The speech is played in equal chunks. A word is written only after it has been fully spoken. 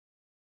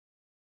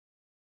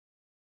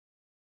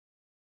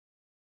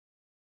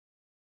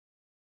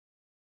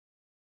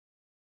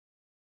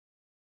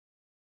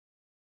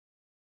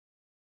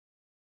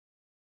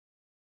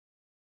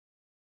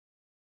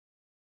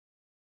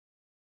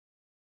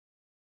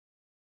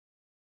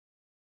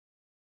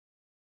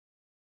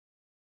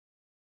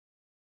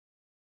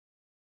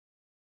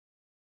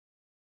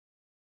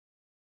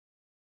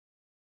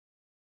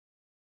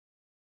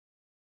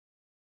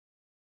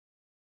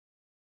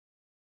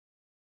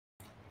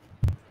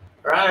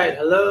Right,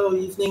 hello,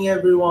 evening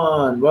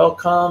everyone.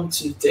 Welcome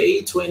to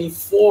day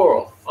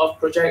 24 of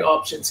Project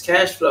Options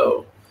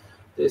Cashflow.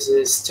 This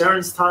is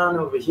Terrence Tan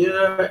over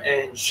here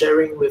and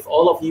sharing with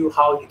all of you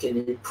how you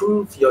can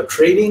improve your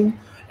trading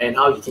and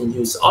how you can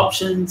use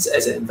options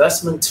as an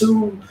investment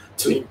tool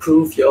to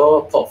improve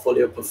your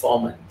portfolio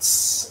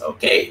performance.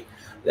 Okay,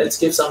 let's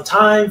give some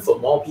time for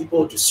more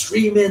people to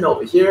stream in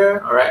over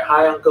here. All right,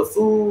 hi Uncle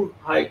Fu,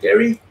 hi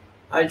Gary,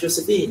 hi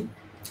Josephine.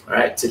 All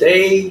right,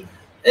 today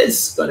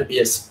is going to be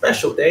a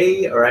special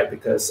day, all right,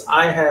 because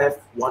I have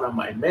one of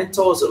my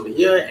mentors over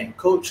here and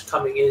coach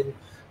coming in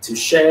to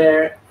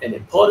share an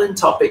important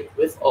topic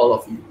with all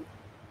of you.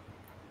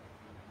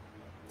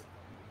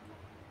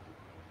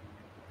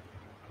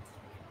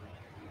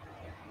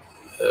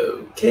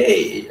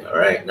 Okay, all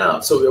right, now,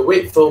 so we'll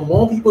wait for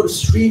more people to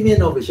stream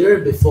in over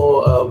here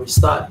before we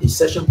start the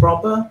session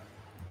proper.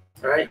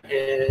 All right,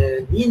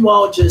 and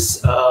meanwhile,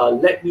 just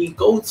let me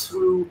go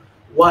through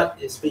what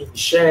is being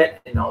shared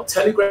in our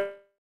Telegram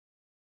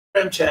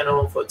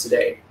channel for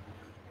today.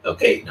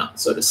 Okay, now,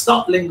 so the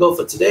stock lingo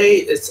for today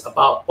is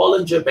about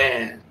Bollinger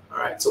Band. All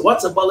right, so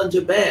what's a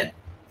Bollinger Band?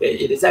 Okay,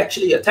 it is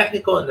actually a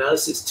technical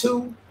analysis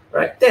tool,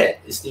 right, that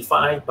is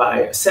defined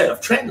by a set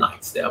of trend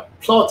lines that are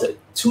plotted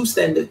two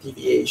standard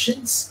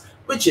deviations,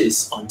 which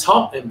is on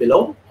top and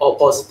below, or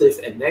positive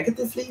and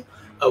negatively,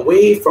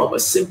 away from a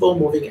simple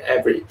moving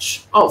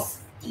average of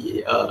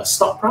the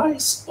stock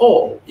price,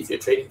 or if you're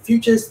trading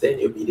futures, then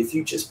it'll be the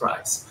futures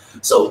price.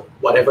 So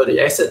whatever the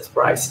asset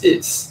price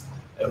is.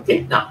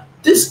 Okay, now,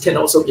 this can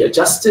also be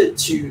adjusted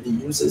to the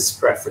user's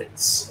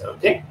preference.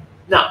 Okay,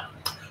 now,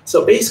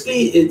 so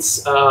basically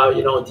it's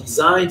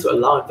designed to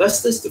allow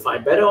investors to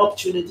find better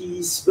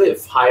opportunities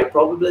with higher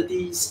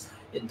probabilities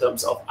in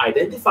terms of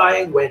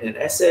identifying when an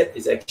asset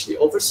is actually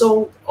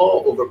oversold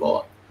or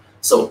overbought.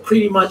 So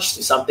pretty much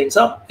to sum things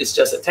up, it's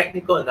just a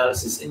technical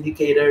analysis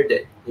indicator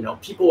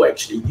that people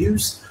actually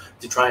use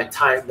to try and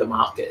time the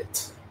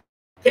market.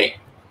 Okay.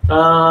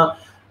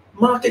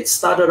 Market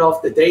started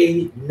off the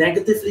day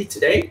negatively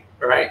today,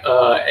 right?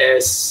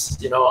 As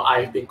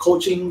I've been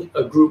coaching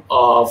a group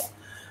of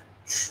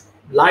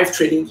live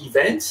trading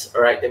events,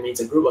 all right? That means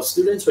a group of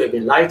students who have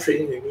been live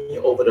trading with me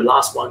over the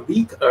last 1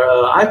 week.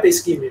 I've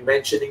basically been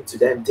mentioning to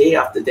them day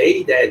after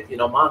day that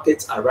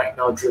markets are right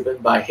now driven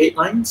by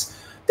headlines.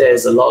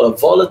 There's a lot of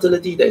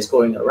volatility that's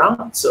going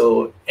around,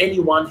 so any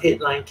one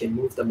headline can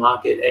move the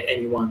market at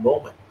any one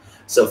moment.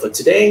 So for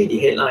today, the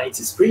headlines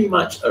is pretty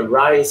much a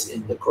rise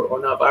in the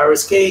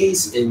coronavirus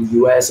case in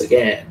US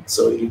again.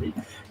 So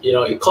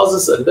it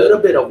causes a little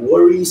bit of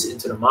worries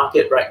into the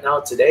market right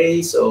now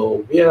today.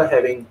 So we are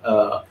having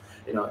a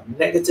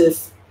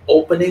negative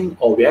opening,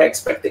 or we are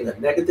expecting a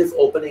negative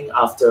opening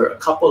after a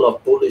couple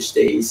of bullish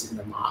days in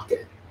the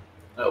market.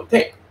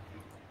 Okay.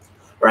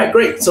 All right,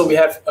 great. So we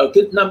have a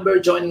good number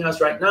joining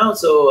us right now.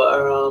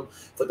 So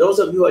for those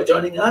of you who are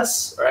joining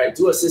us, all right,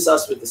 do assist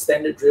us with the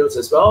standard drills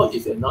as well.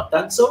 If you've not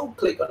done so,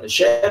 click on the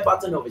share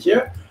button over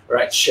here. All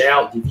right, share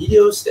out the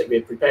videos that we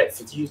have prepared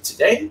for you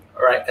today.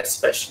 All right,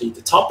 especially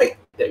the topic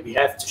that we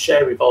have to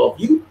share with all of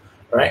you.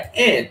 All right,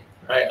 and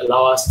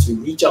allow us to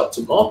reach out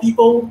to more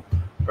people.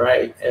 All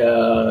right,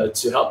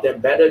 to help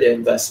them better their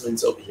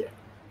investments over here.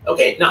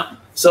 Okay, now.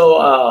 So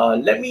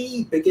let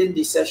me begin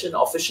the session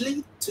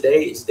officially.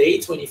 Today is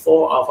day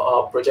 24 of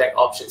our Project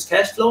Options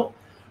Cashflow. All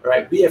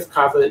right, we have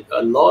covered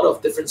a lot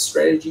of different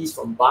strategies,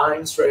 from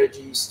buying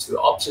strategies to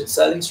option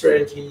selling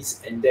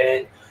strategies, and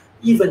then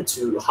even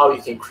to how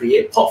you can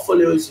create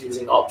portfolios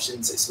using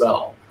options as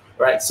well.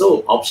 Right,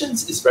 so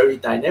options is very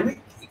dynamic.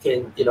 It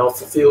can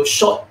fulfill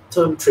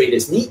short-term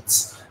traders'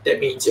 needs. That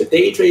means your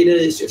day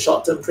traders, your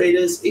short-term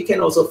traders. It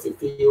can also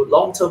fulfill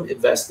long-term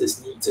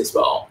investors' needs as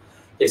well.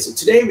 Okay, so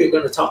today we're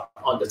going to talk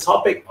on the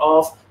topic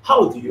of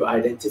how do you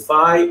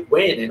identify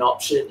when an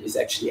option is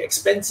actually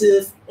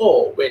expensive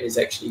or when it's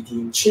actually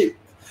deemed cheap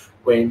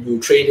when you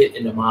trade it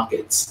in the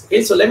markets.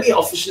 Okay, so let me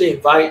officially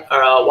invite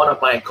one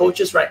of my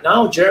coaches right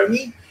now,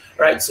 Jeremy.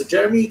 All right, so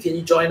Jeremy, can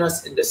you join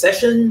us in the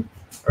session?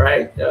 All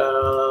right.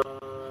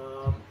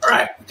 All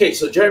right. Okay,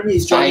 so Jeremy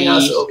is joining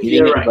us over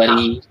here right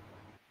now.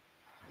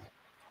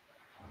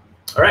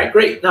 All right,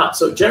 great. Now,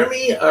 so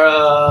Jeremy,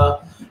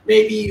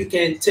 maybe you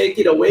can take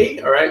it away.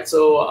 All right,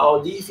 so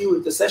I'll leave you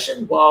with the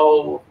session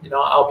while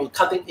I'll be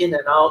cutting in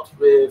and out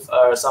with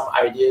some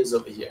ideas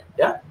over here.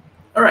 Yeah.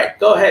 All right,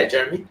 go ahead,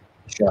 Jeremy.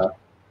 Sure.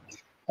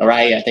 All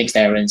right. Thanks,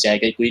 Terrence.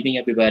 Good evening,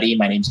 everybody.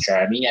 My name is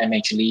Jeremy. I'm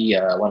actually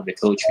one of the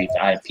coach with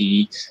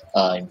IFP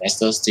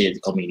investors in the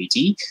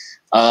community.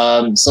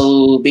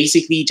 So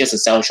basically, just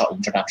a short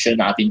introduction.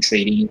 I've been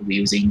trading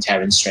using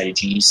Terrence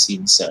strategies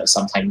since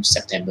sometime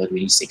September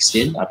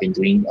 2016. I've been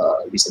doing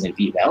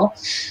reasonably well.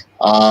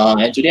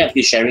 And today I'll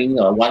be sharing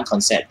one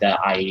concept that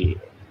I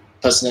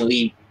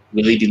personally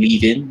really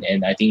believe in,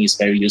 and I think it's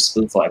very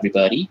useful for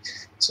everybody.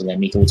 So let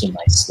me go to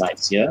my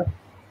slides here.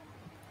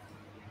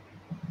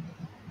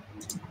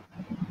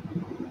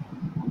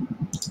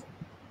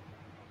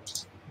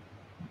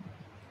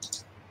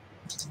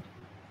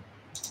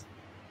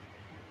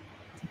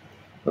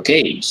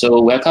 Okay,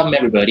 so welcome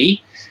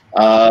everybody.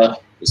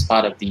 It's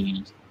part of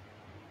the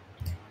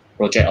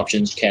Project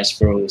Options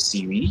Cashflow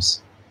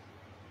series.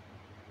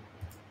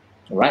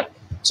 All right.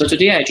 So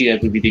today actually I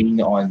will be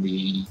doing on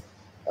the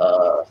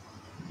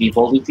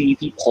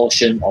volatility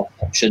portion of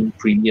option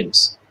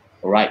premiums.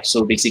 All right.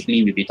 So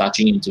basically we'll be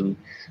touching into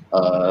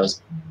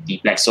the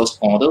Black-Scholes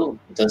model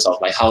in terms of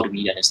like how do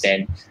we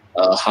understand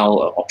how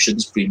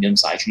options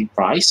premiums are actually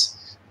priced.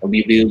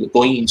 We will be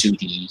going into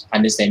the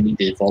understanding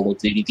the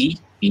volatility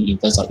in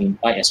terms of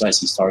implied as well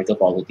as historical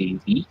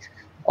volatility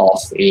of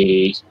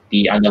the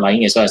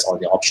underlying as well as all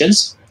the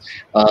options.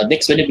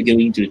 Next, we're going to be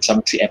going to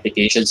some trade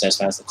applications as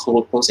well as the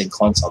pros and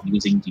cons of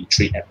using the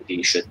trade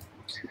application.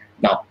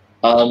 Now,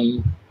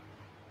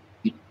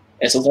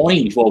 as a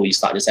warning before we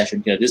start the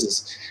session here, this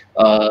is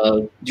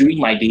during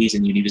my days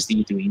in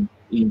university doing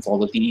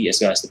volatility as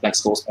well as the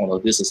Black-Scholes model.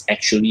 This is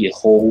actually a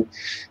whole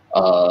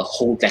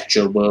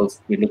lecture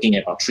worth. We're looking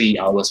at about 3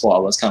 hours, 4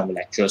 hours kind of a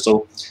lecture.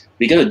 So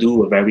we're going to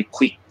do a very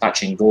quick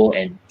touch and go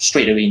and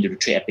straight away into the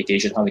trade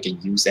application, how we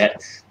can use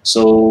that.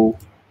 So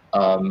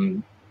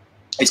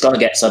it's going to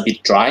get a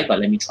bit dry, but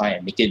let me try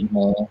and make it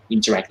more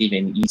interactive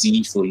and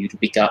easy for you to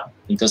pick up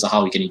in terms of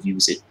how we're going to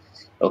use it.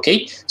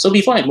 Okay, so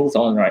before I move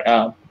on, right,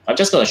 I'm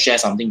just going to share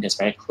something that's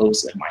very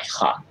close to my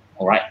heart.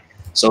 All right,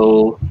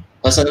 so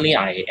personally,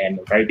 I am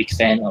a very big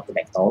fan of the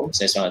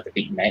McDonald's as well as the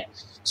Big Mac.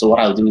 So what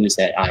I'll do is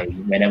that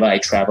whenever I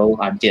travel,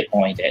 I'm at a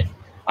point that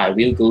I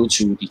will go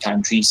to the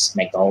country's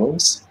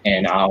McDonald's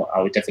and I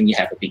will definitely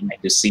have a Big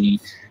Mac to see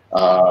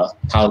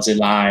how's it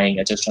like.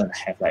 I just trying to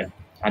have like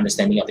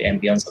understanding of the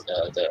ambience of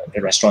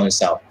the restaurant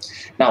itself.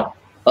 Now,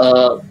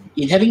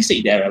 in having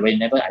said that,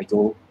 whenever I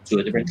go to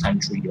a different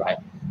country, right,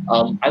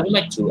 I would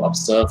like to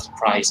observe the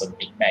price of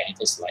Big Mac,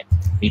 just like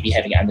maybe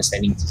having an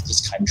understanding of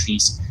this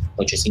country's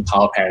purchasing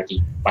power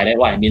parity. By that,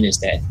 what I mean is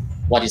that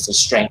what is the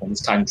strength of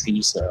this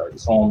country's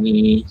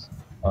economy,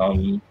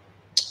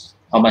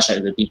 how much are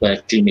the people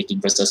actually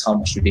making versus how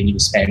much do they need to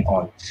spend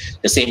on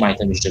the same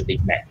item, which is the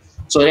Big Mac.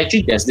 So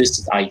actually, there's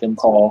this item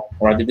called,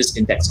 or rather this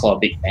index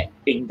called Big Mac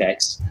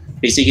Index.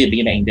 Basically, the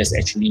Big Mac Index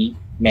actually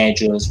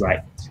measures, right,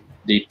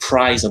 the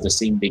price of the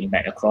same Big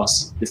Mac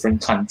across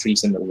different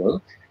countries in the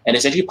world. And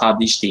it's actually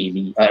published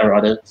daily, or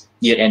rather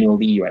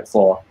annually, right,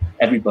 for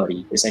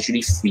everybody. It's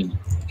actually free.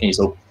 Okay,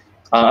 so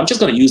I'm just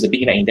going to use the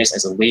Big Mac Index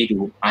as a way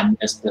to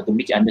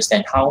make you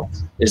understand how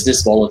is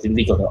this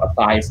volatility going to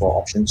apply for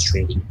options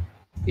trading.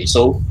 Okay,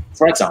 so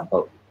for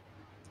example,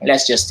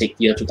 let's just take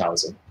year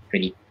 2000,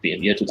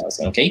 year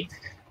 2000. Okay,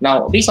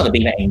 now based on the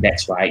Big Mac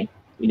Index, right,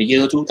 in the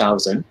year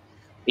 2000,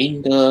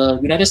 in the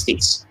United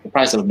States, the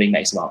price of a Big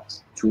Mac is about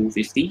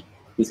 250,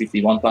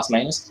 251 plus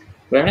minus.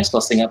 Whereas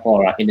for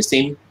Singapore, right, in the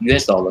same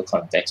US dollar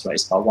context, right,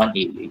 it's about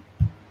 188.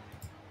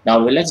 Now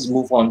let's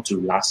move on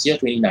to last year,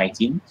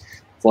 2019,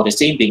 for the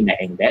same Big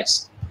Mac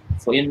Index.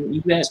 For in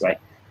US, right,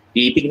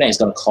 the Big Mac is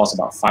going to cost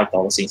about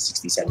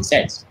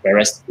 $5.67,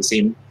 whereas the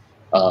same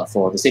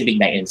for the same Big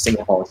Mac in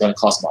Singapore is going to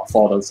cost about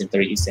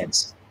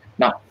 $4.38.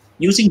 Now,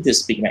 using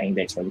this Big Mac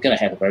Index, right, we're going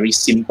to have a very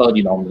simple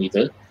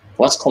denominator.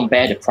 Let's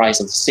compare the price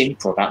of the same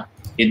product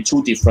in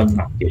two different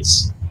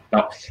markets.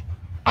 Now,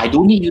 I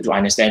don't need you to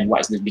understand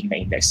what is the Big Mac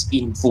Index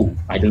in full.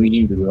 I don't need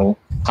you to know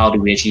how do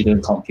we actually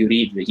compute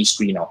it, the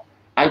history now.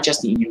 I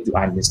just need you to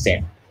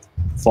understand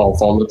for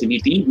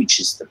volatility, which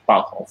is the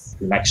part of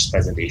the next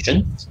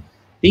presentation.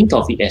 Think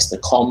of it as the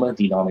common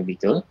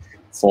denominator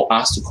for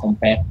us to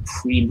compare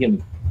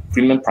premium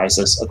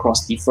prices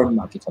across different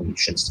market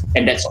conditions.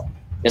 And that's all.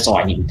 That's all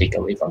I need to take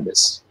away from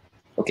this.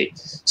 Okay,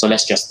 so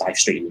let's just dive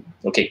straight in.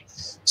 Okay,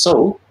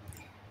 so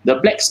the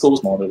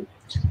Black-Scholes model,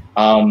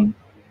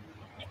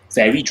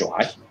 very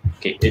dry.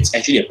 Okay, it's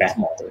actually a math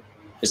model.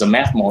 It's a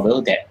math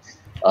model that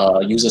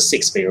uses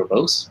 6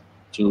 variables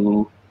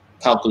to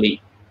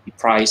calculate the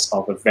price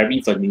of a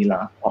very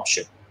vanilla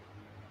option.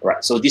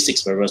 Right, so these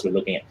 6 variables we're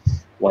looking at: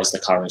 what is the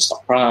current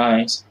stock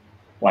price,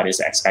 what is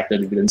the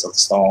expected dividends of the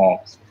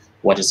stock,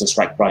 what is the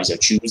strike price you're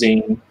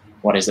choosing,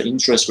 what is the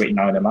interest rate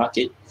now in the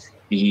market,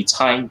 the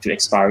time to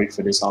expiry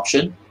for this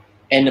option,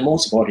 and the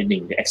most important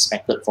thing, the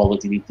expected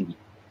volatility.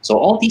 So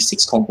all these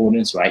 6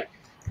 components, right,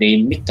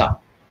 they make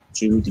up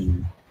to the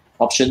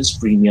options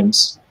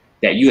premiums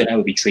that you and I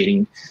will be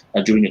trading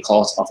during the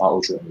course of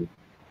our journey.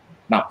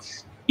 Now,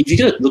 if you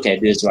could look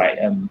at this, right,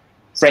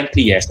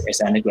 frankly, as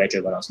an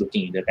undergraduate, when I was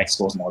looking at the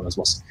Black-Scholes models,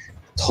 was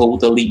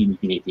totally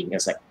intimidating.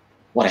 It's like,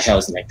 what the hell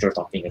is the lecturer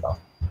talking about?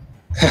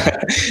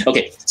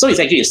 Okay, so it's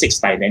actually a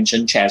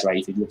 6-dimension chess, right,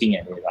 if you're looking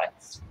at it, right?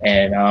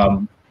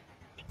 And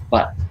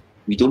but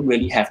we don't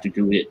really have to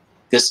do it,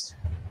 because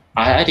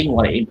I think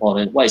what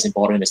is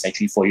important is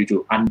actually for you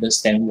to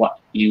understand what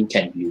you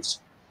can use.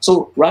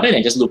 So rather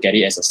than just look at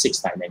it as a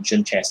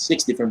 6-dimension chess,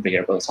 6 different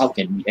variables, how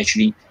can we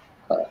actually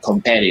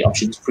compare the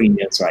options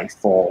premiums, right,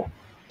 for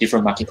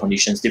different market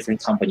conditions,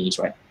 different companies,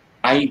 right?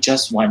 I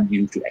just want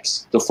you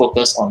to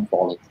focus on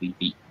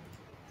volatility.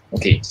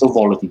 Okay, so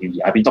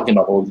volatility. I've been talking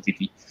about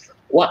volatility.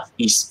 What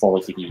is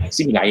volatility?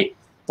 Simply,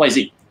 what is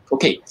it?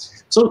 Okay,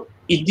 so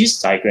in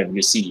this diagram,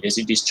 you see, as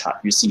in this chart,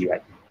 you see,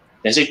 right,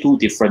 there's 2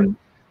 different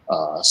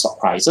stock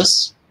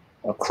prices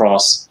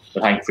across the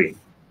time frame.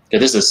 Okay,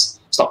 this is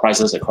stock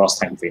prices across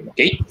time frame.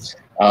 Okay,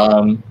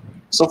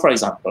 So for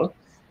example,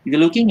 if you're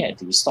looking at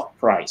the stock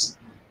price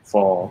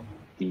for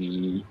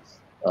the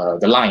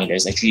line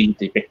that's actually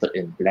depicted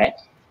in black,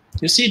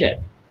 you see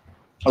that,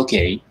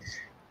 okay,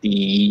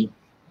 the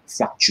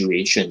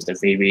fluctuations, the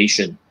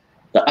variation,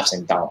 the ups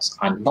and downs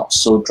are not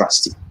so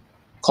drastic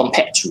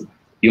compared to,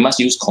 you must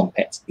use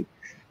compared to the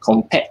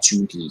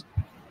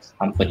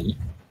company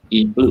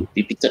in blue,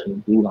 depicted in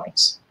blue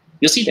lines.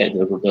 You see that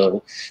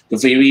the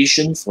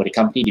variation for the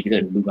company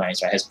depicted in blue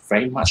lines, right, has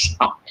very much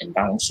up and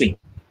down swing.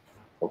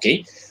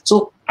 Okay,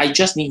 so I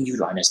just need you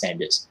to understand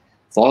this.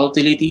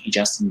 Volatility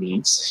just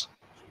means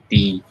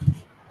the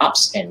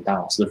ups and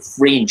downs, the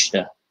range,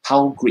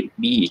 how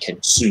greatly it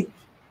can swing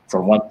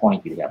from one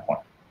point to the other point.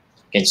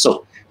 Okay,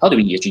 so how do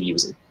we actually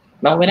use it?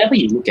 Now, whenever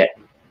you look at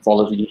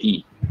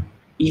volatility,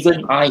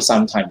 even I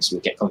sometimes will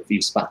get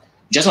confused, but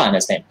just want to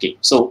understand. Okay,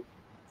 so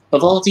for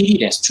volatility,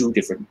 there's two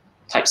different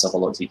types of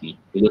volatility.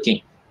 We're looking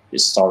at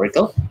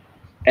historical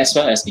as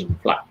well as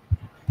implied.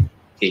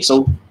 Okay,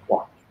 so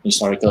what?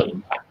 Historical,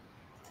 implied.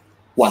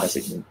 What does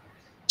it mean?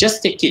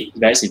 Just take it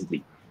very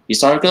simply.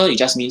 Historical, it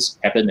just means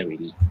happened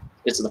already.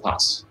 It's the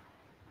past.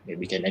 Okay,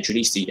 we can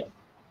actually see that.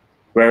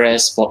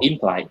 Whereas for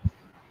implied,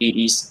 it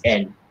is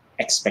an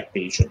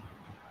expectation.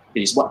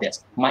 It is what that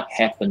might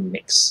happen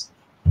next.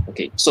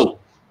 Okay, so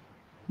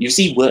you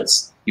see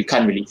words, you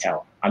can't really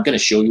tell. I'm going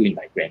to show you in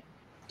diagram.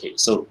 Okay,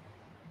 so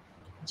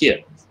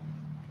here,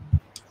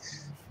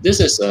 this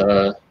is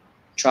a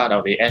chart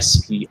of the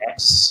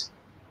SPX,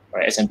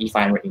 or S&P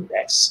 500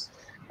 index.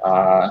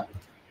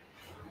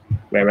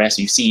 Whereas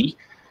you see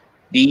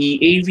the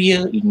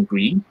area in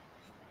green,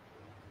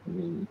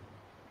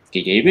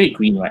 okay, the area in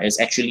green, right, is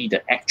actually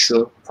the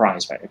actual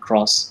price, right,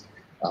 across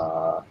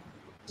the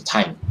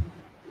time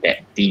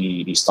that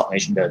the stock,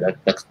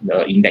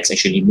 the index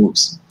actually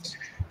moves.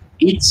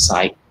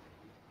 Inside,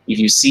 if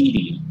you see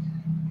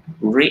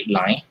the red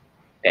line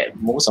that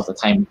most of the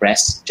time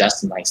rests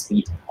just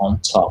nicely on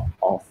top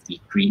of the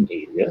green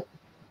area,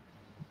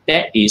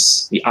 that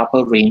is the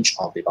upper range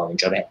of the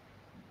Bollinger Band.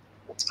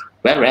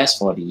 Whereas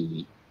for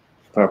the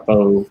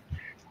purple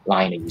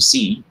line that you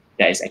see,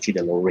 that is actually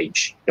the low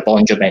range, the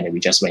Bollinger Band that we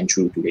just went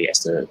through today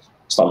as the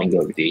stock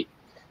lingo of the day.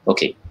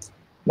 Okay,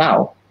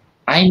 now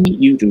I need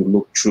you to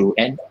look through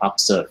and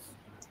observe.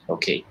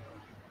 Okay,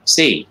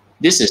 say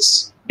this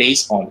is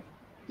based on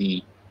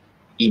the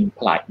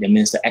implied, that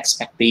means the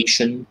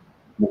expectation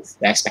move,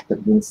 the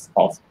expected move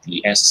of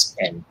the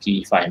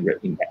S&P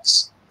 500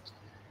 index.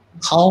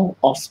 How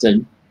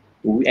often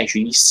do we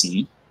actually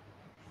see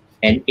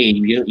an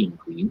area in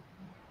green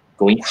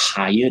going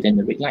higher than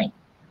the red line?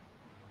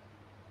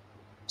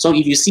 So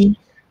if you see,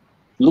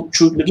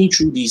 looking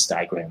through this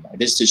diagram,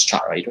 this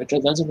chart, right,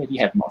 it doesn't really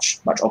have much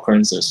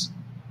occurrences.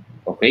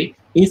 Okay,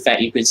 in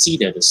fact, you can see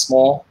that the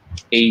small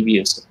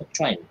areas. Let's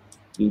try and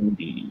do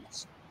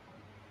these.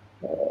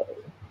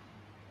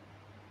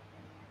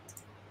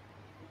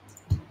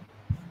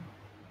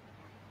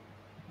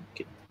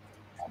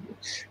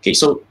 Okay,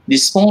 so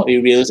these small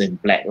areas in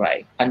black,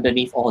 right,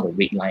 underneath all the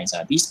red lines,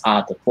 these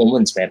are the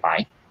moments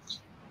whereby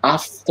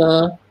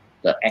after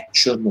the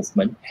actual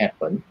movement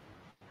happened,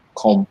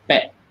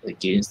 compared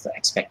against the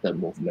expected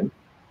movement,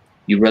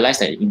 you realize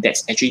that the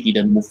index actually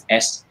didn't move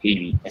as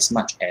heavy, as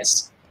much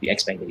as the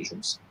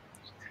expectations.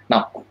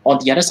 Now,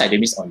 on the other side, that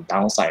means on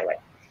downside, right,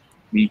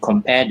 we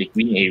compare the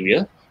green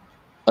area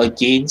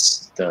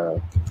against the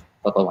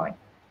purple line.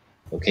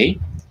 Okay,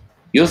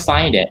 you'll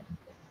find that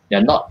there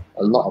are not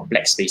a lot of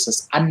black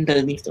spaces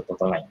underneath the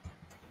purple line.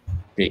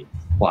 Okay,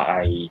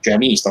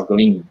 Jeremy is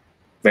struggling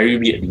very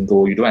weird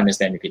lingo, you don't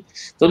understand it.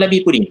 So let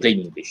me put it in plain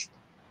English.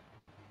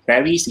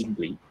 Very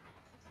simply,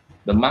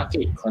 the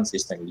market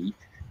consistently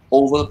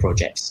over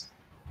projects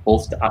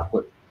both the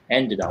upward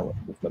and the downward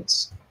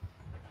movements.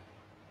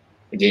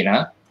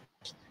 Again,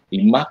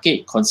 the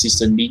market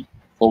consistently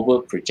over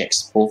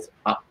projects both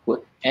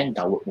upward and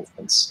downward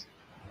movements.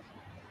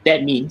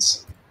 That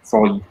means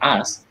for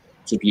us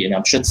to be an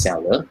option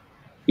seller,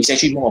 it's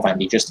actually more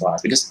advantageous to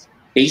us because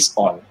based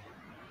on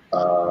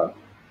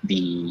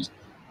the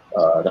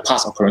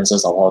past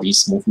occurrences of all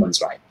these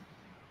movements, right?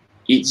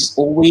 It's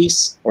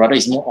always, or rather,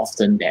 it's more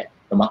often that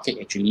the market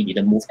actually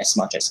didn't move as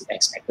much as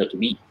expected to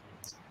be.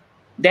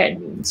 That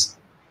means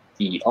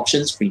the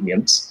options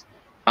premiums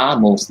are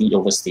mostly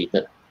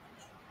overstated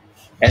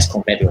as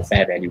compared to the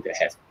fair value they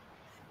have.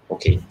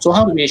 Okay, so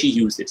how do we actually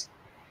use this?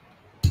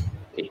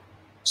 Okay,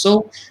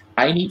 so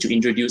I need to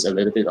introduce a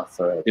little bit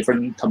of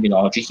different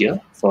terminology here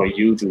for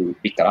you to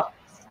pick up.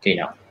 Okay,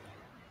 now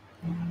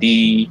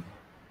the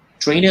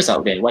traders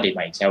out there, what they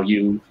might tell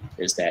you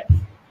is that,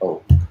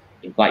 oh,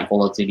 implied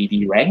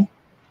volatility rank,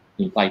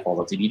 implied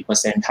volatility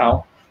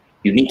percentile,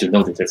 you need to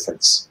know the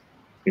difference.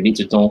 You need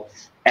to know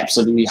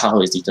absolutely how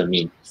it's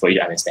determined for you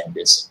to understand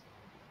this.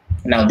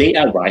 Now, they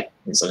are right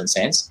in a certain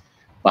sense,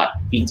 but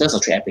in terms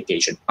of trade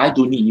application, I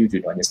don't need you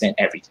to understand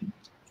everything.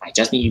 I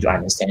just need you to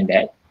understand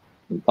that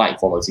implied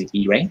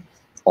volatility rank,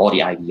 or the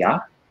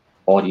IVR,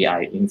 or the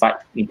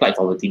implied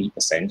volatility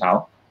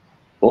percentile,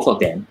 both of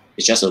them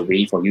is just a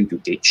way for you to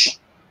gauge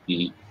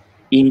the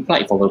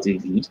implied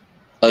volatility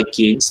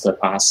against the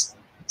past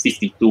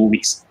 52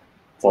 weeks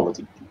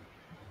volatility.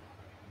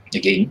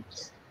 Again,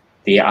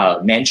 they are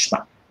a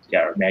benchmark, they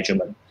are a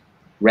measurement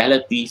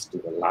relative to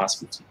the last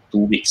 52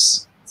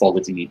 weeks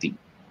volatility.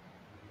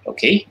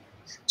 Okay,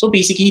 so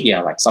basically they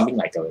are like something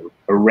like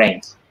a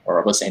rank or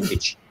a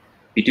percentage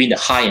between the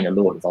high and the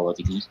low of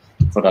volatility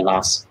for the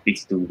last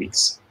 52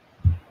 weeks.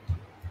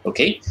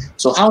 Okay,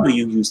 so how do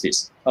you use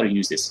this? How do you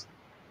use this?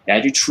 There are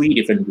actually 3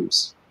 different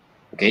rules.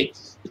 Okay,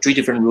 the 3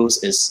 different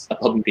rules is a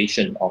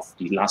permutation of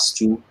the last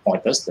 2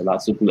 pointers, the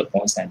last 2 bullet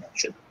points I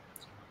mentioned.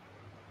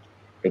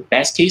 The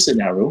best case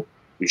scenario,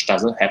 which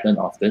doesn't happen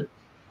often,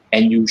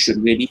 and you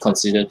should really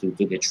consider to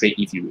do the trade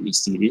if you really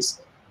see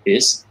this,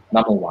 is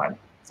number 1,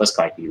 first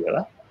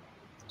criteria,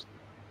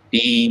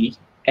 the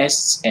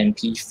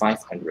S&P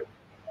 500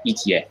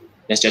 ETF.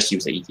 Let's just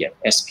use the ETF,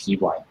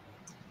 SPY.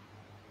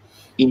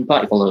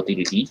 Implied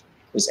volatility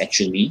is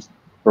actually,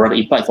 or the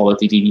implied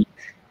volatility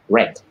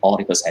rank or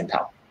the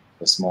percentile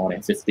is more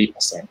than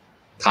 50%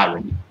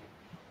 currently.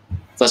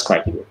 First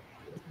criteria.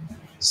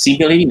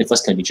 Similarly, in the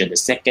first condition, the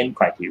second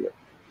criteria,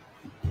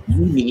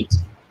 you need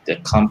the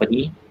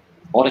company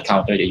or the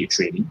counter that you're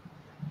trading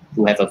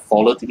to have a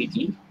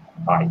volatility,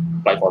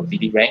 implied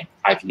volatility rank,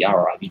 IVR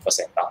or IV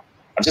percentile.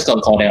 I'm just going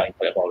to call that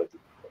implied volatility,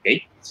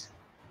 okay?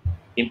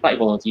 Implied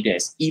volatility that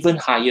is even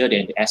higher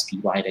than the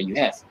SPY that you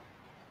have.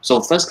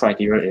 So first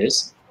criteria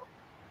is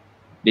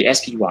the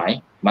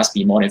SPY must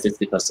be more than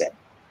 50%.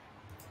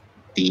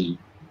 The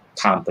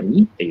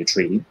company that you're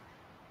trading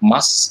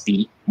must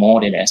be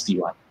more than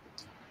SPY.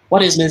 What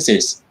this means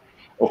is,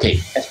 okay,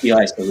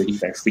 SPY is already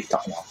very freaked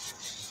out now.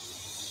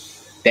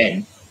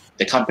 Then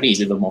the company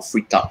is even more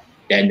freaked out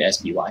than the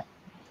SPY.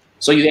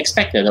 So you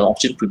expect that the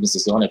option premium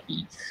is going to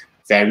be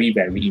very,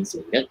 very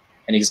inflated,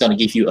 and it's going to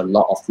give you a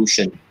lot of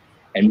cushion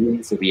and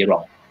room to be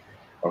wrong.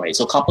 All right,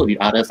 so coupled with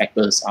other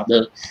factors,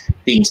 other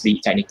things, be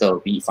it technical,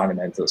 be it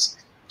fundamentals,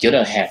 you're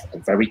going to have a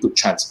very good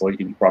chance for you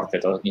to be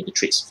profitable in the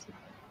trades.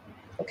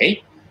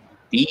 Okay,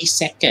 the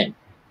second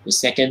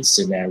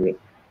scenario,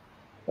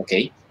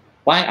 okay,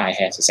 why I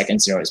have the second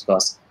scenario is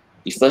because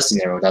the first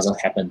scenario doesn't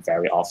happen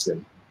very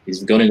often.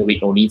 It's going to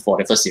wait only for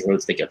the first scenario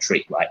to take a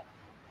trade, right?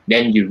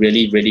 Then you're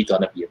really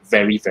going to be a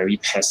very, very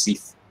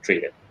passive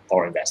trader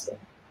or investor.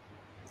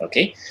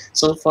 Okay,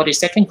 so for the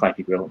second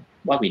criteria,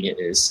 what we need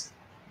is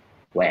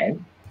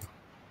when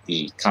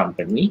the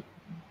company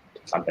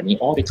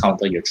or the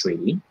counter you're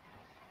trading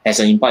has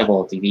an implied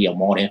volatility of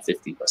more than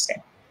 50%.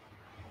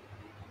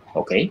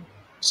 Okay,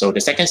 so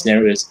the second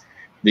scenario is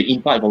the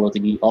implied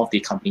volatility of the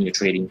company you're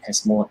trading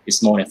is more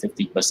than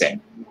 50%.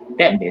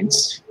 That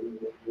means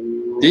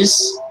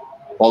this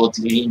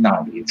volatility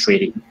now you're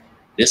trading,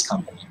 this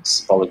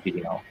company's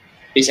volatility now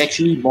is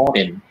actually more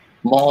than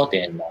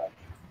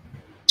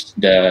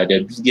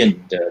the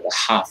median, the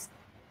half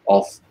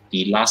of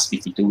the last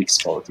 52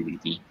 weeks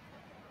volatility.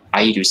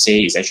 I to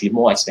say is actually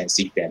more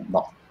expensive than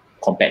not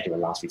compared to the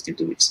last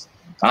 52 weeks.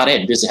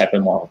 Then this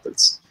happens more often.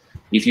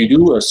 If you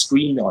do a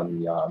screen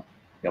on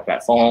your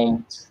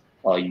platform,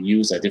 or you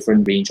use a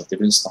different range of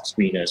different stock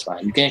screeners,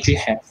 right, you can actually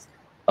have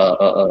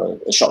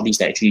a short list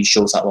that actually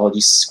shows up all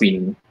this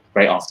screening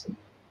very often.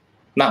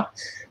 Now,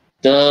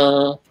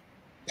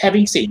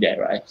 having said that,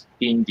 right,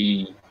 in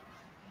the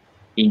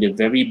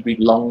very big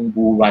long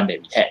bull run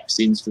that we had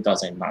since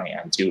 2009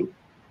 until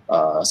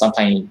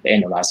sometime the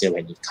end of last year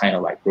when it kind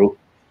of like broke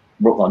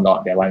or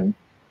not, that one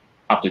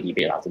up to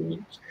debate after me.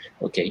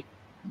 Okay,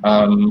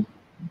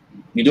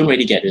 you don't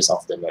really get this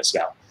often as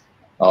well,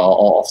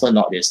 or often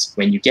not this.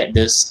 When you get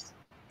this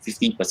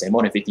 50%,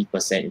 more than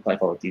 50% implied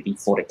volatility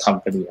for the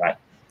company, right,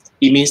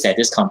 it means that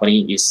this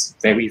company is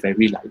very,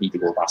 very likely to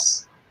go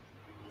bust.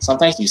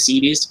 Sometimes you see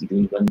this, you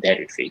don't even dare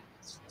to trade.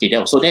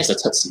 Okay, so there's a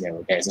third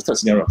scenario. There's a third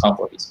scenario account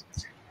for this.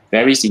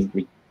 Very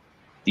simply,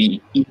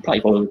 the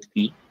implied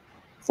volatility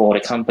for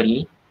the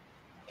company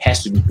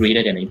has to be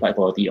greater than the implied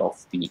volatility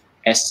of the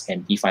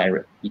S&P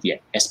 500 ETF,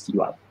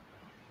 SPY.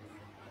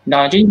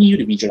 Now, I just need you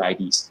to visualize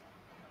this.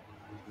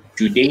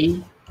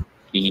 Today,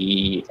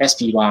 the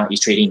SPY is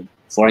trading,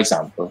 for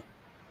example,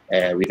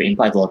 with an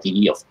implied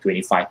volatility of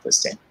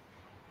 25%.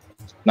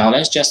 Now,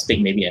 let's just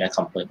take maybe another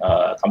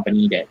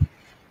company that,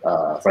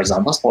 for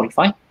example,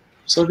 Spotify.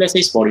 So let's say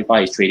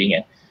Spotify is trading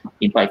at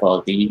implied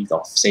volatility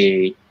of,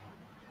 say,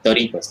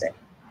 30%.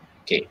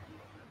 Okay.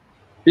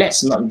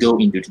 Let's not go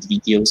into the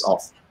details of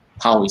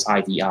how is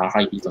IVR,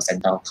 high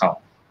percentile count.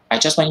 I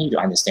just want you to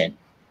understand,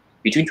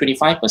 between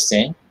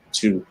 25%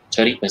 to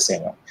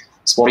 30%,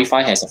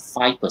 Spotify has a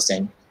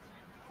 5%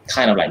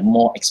 kind of like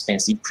more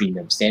expensive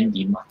premiums than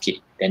the market,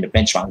 than the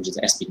benchmark, which is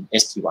the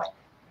SPY.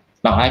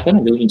 Now, I'm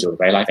going to go into a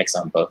very live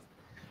example.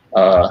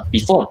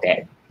 Before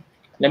that,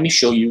 let me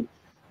show you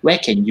where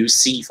can you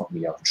see from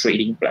your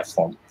trading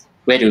platform,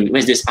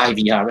 where's this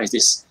IVR, where's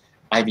this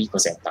IV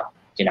percentile.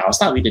 Okay, now I'll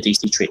start with the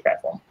Tasty Trade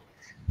platform.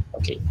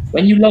 Okay,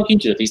 when you log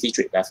into the Tasty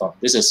Trade platform,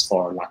 this is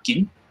for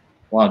Luckin,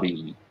 one of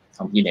the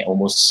company that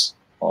almost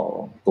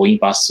going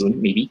bust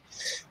soon, maybe.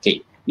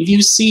 Okay, if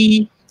you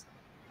see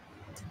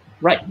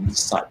right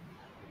beside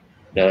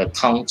the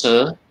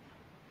counter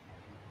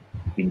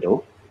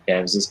window,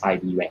 there's this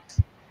IV rank.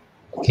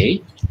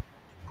 Okay,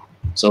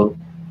 So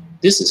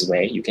this is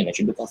where you can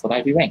actually look out for the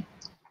IV rank.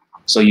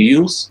 So you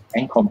use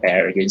and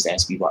compare against the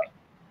SPY,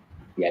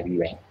 the IV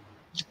rank.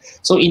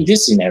 So in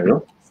this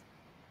scenario,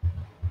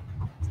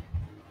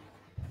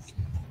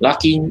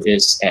 Luckin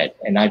is at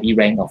an IV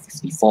rank of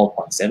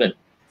 54.7.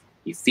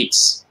 It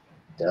fits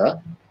the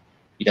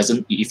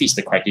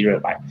criteria,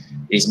 but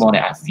it's more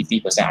than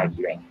 50% IV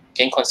rank.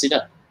 Can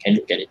consider, can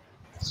look at it.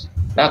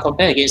 Now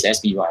compare against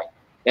SPY.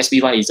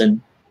 SPY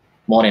isn't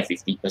more than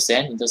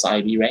 50% in terms of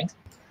IV rank.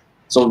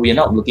 So we are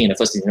not looking at the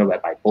first scenario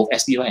whereby both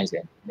SPY and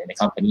then the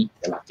company,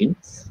 the Luckin,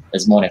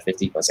 is more than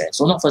 50%.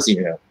 So not first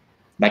scenario.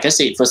 Like I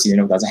said, first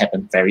scenario doesn't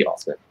happen very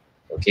often.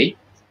 Okay.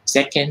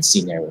 Second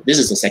scenario. This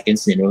is the second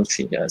scenario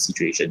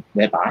situation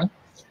whereby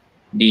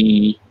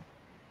the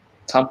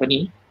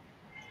company,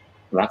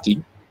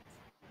 Luckin,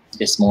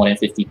 is more than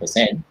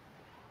 50%,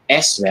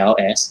 as well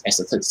as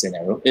the third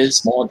scenario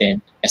is more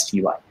than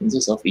SPY in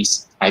terms of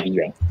its IV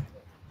rank.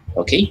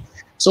 Okay.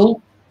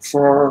 So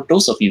for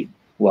those of you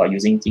who are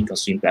using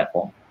Thinkorswim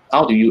platform,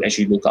 how do you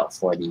actually look out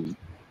for the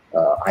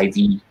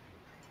IV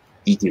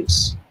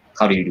details?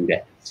 How do you do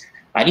that?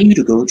 I need you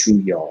to go to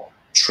your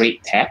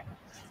trade tab.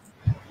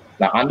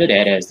 Now under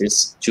there, there's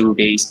this 2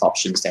 days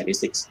option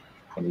statistics.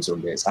 Let me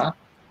zoom this.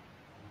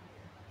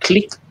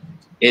 Click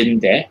in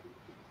there.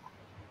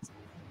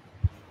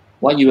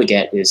 What you will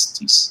get is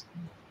this.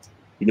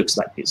 It looks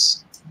like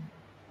this.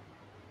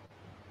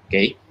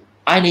 Okay.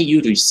 I need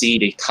you to see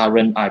the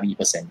current IV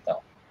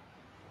percentile.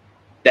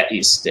 That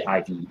is the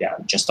IV that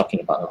I'm just talking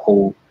about the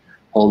whole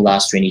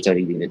last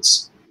 20-30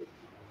 minutes.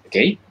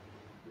 Okay.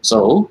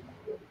 So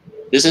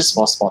this is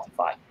for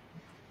Spotify.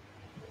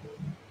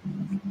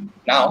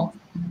 Now,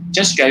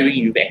 just sharing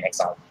you an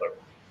example.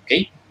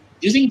 Okay.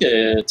 Using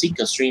the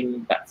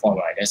Thinkorswim platform,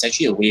 right, there's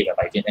actually a way that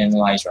I can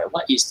analyze, right,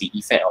 what is the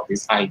effect of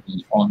this IV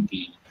on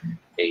the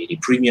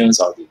premiums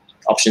or the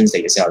options that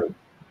you're selling.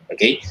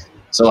 Okay.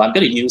 So I'm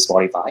going to use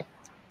Spotify.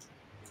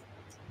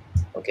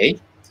 Okay.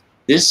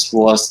 This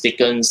was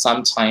taken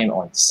sometime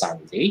on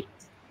Sunday.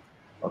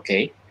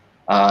 Okay.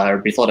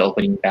 Before the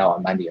opening bell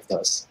on Monday, of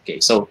course. Okay.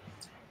 So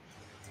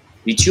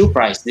the chill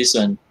price, this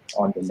one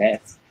on the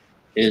left,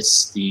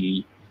 is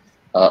the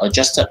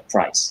adjusted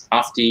price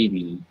after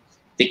we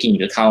take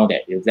into account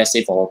that if, let's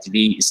say,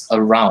 volatility is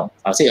around,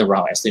 I'll say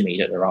around,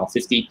 estimated around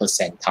 50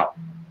 percentile.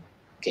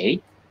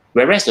 Okay.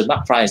 Whereas the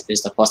mark price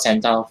is the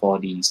percentile for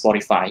the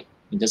Spotify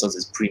in terms of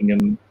this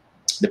premium,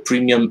 the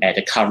premium at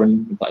the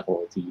current implied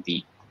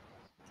volatility.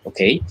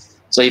 Okay.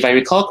 So if I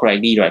recall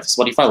correctly, right,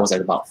 Spotify was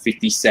at about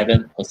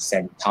 57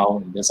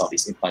 percentile in terms of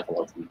its implied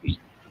volatility.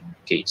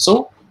 Okay.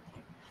 So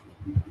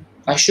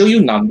I show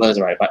you numbers,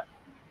 right, but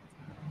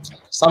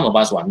some of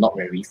us who are not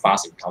very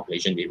fast in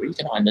calculation, they really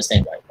cannot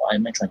understand, right, what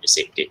am I trying to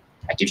say? Okay,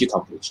 I give you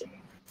calculation.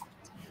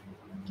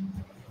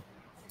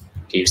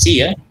 Okay, you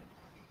see,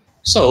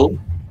 so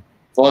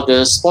for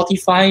the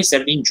Spotify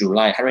 17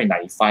 July,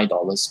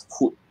 $195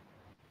 put,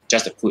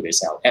 just the put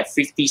itself, at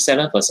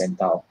 57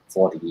 percentile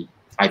for the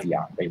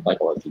IVR, the implied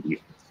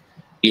volatility.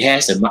 It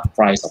has a mark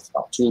price of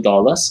about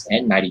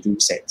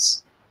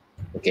 $2.92.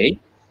 Okay.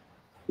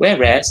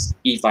 Whereas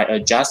if I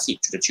adjust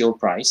it to the tail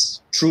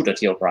price, through the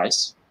tail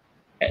price,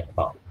 at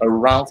about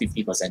around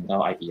 50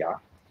 percentile IVR,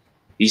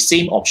 the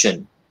same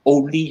option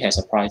only has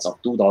a price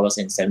of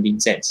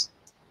 $2.17.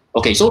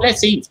 Okay, so let's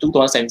say if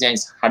 $2.17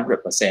 is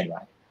 100%,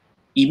 right?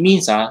 It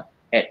means at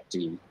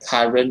the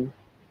current,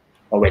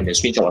 or when the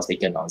screenshot was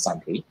taken on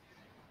Sunday,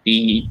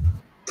 the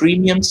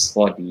premiums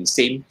for the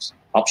same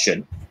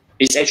option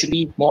is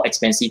actually more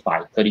expensive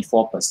by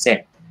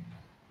 34%.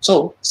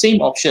 So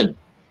same option,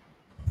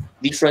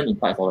 different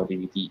implied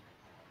volatility.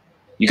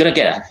 You're gonna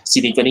get a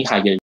significantly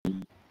higher.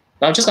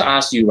 Now I'm just gonna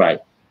ask you,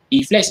 right?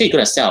 If let's say you're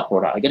gonna sell a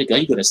product, are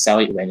you gonna sell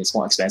it when it's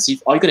more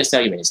expensive, or you're gonna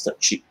sell it when it's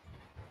cheap?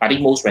 I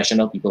think most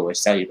rational people will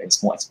sell it when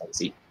it's more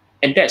expensive,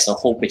 and that's the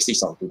whole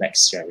basis of the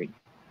next sharing.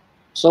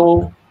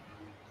 So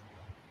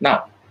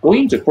now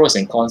going to pros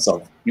and cons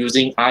of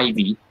using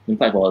IV,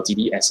 implied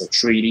volatility, as a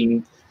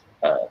trading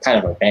kind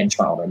of a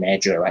benchmark or a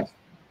measure, right?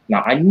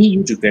 Now I need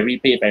you to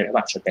pay very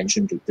much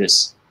attention to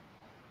this.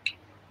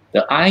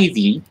 The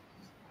IV,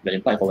 the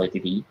implied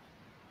volatility,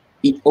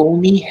 it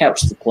only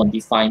helps to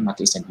quantify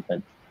market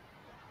sentiment.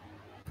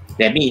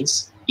 That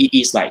means it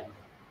is like,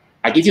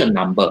 I give you a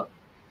number.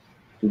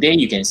 Today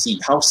you can see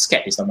how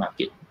scared is the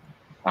market.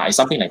 It's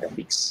something like the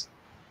VIX.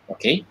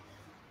 Okay?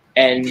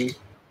 And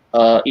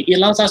it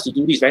allows us to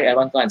do this very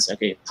advanced glance.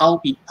 Okay,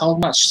 how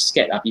much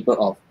scared are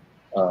people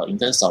of in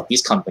terms of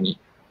this company?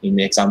 In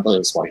the example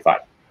of Spotify.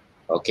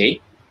 Okay?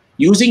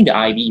 Using the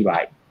IV,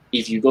 right?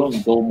 If you're going to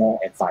go more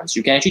advanced,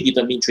 you can actually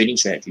determine trading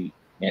strategy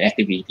and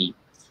activity.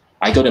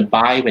 Are you going to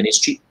buy when it's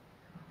cheap?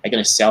 Are you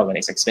going to sell when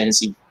it's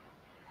expensive?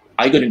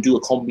 Are you going to do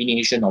a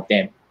combination of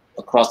them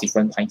across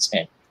different time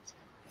span?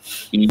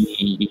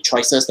 The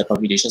choices, the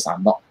permutations are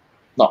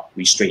not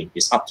restrained.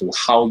 It's up to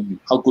how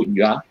good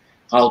you are,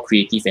 how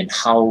creative and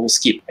how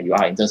skilled you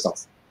are in terms of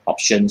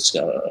options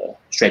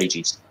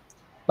strategies.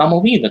 Now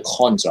moving to the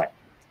cons, right?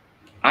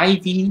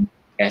 IV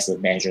as a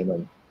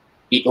measurement,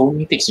 it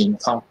only takes into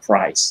account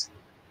price.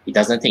 It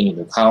doesn't take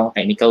into account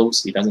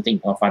technicals. It doesn't take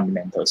into account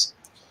fundamentals.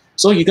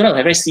 So you're gonna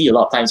ever see a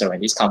lot of times when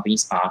these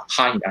companies are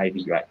high in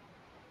IV, right?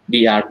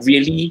 They are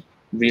really,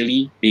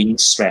 really being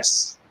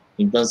stressed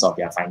in terms of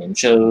their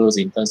financials,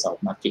 in terms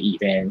of market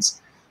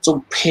events.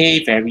 So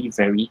pay very,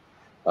 very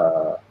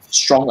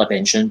strong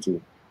attention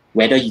to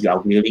whether you are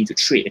willing to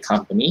trade the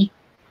company,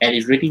 and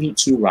it really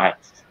needs to, right,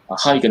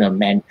 how you're gonna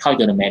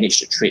manage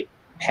the trade.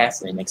 Have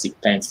an exit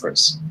plan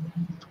first.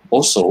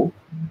 Also,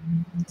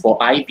 for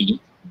IV,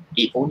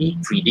 it only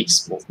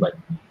predicts movement.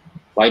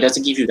 Why does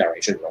it give you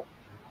direction, right?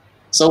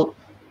 So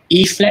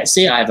if let's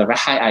say I have a very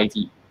high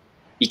IV,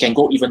 it can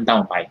go even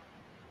down by,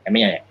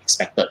 I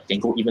expected, it can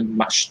go even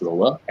much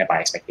lower by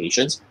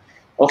expectations,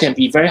 or can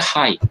be very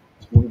high,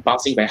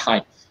 bouncing very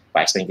high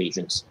by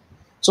expectations.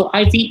 So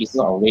IV is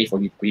not a way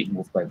for you to predict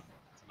movement.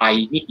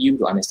 I need you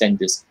to understand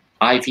this.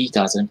 IV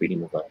doesn't predict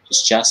movement.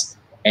 It's just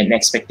an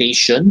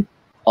expectation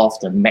of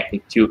the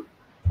magnitude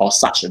of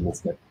such a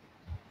movement.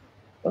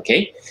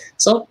 Okay,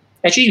 so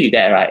actually with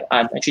that, right,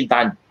 I'm actually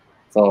done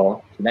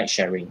for tonight's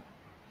sharing.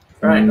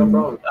 All right, no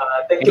problem.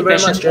 Thank you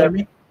very much,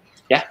 Jeremy.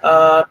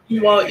 Yeah.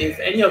 Meanwhile, if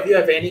any of you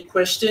have any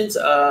questions,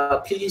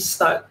 please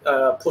start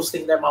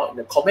posting them out in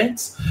the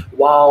comments.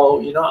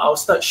 While I'll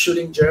start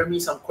shooting Jeremy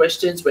some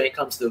questions when it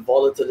comes to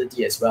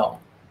volatility as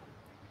well.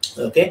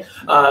 Okay.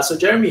 So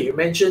Jeremy, you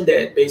mentioned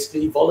that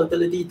basically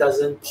volatility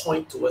doesn't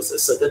point towards a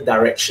certain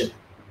direction.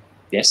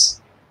 Yes.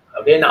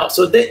 Okay, now,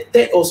 so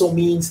that also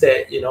means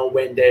that,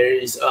 when there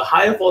is a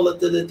higher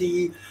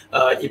volatility,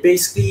 it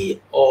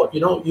basically, or,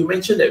 you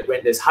mentioned that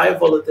when there's higher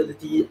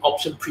volatility,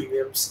 option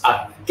premiums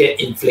get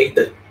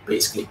inflated,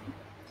 basically.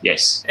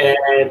 Yes.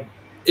 And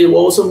it will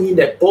also mean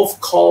that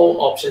both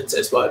call options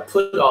as well as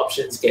put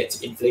options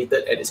get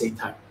inflated at the same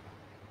time.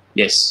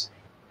 Yes.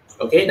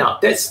 Okay, now,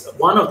 that's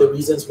one of the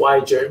reasons why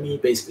Jeremy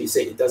basically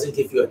said it doesn't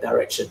give you a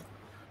direction,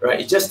 right?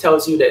 It just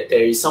tells you that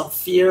there is some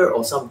fear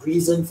or some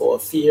reason for a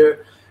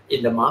fear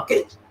in the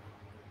market,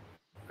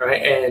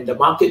 right? And the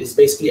market is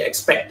basically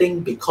expecting,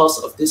 because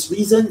of this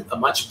reason, a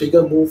much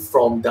bigger move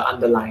from the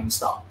underlying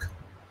stock.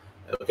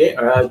 Okay,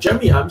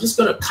 Jeremy, I'm just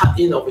going to cut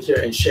in over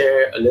here and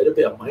share a little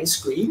bit of my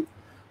screen,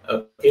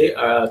 okay,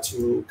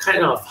 to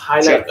kind of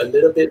highlight a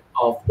little bit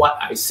of what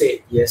I said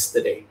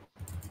yesterday.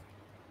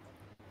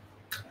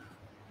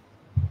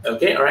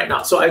 Okay, all right,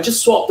 now, so I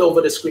just swapped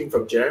over the screen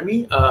from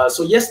Jeremy.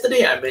 So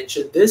yesterday I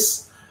mentioned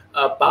this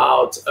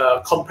about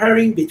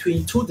comparing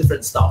between two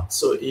different stocks.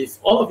 So if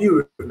all of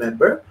you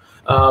remember,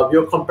 we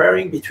were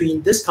comparing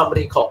between this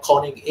company called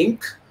Corning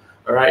Inc.,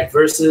 all right,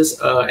 versus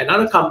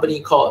another company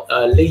called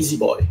Lazy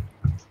Boy,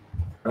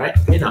 right?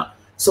 Okay, now,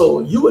 so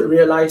you would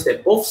realize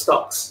that both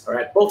stocks, all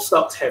right, both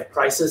stocks have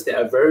prices that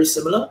are very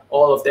similar.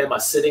 All of them are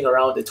sitting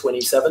around the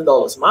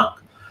 $27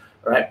 mark,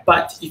 right?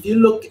 But if you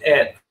look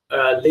at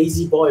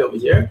Lazy Boy over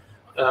here,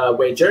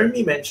 where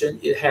Jeremy mentioned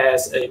it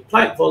has an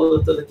implied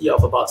volatility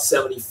of about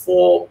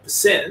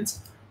 74%,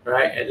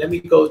 right? And let me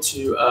go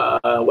to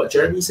what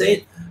Jeremy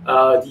said.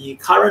 The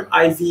current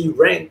IV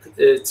rank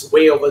is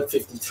way over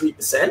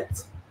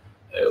 53%.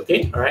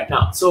 Okay, all right.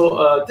 Now,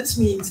 so this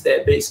means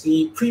that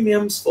basically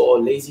premiums for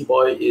Lazy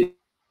Boy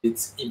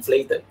it's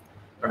inflated.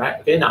 All right.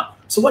 Okay. Now,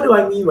 so what do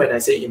I mean when I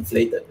say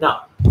inflated?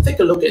 Now, take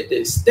a look at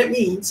this. That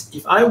means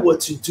if I were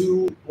to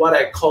do what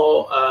I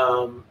call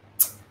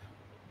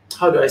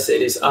how do I say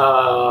this?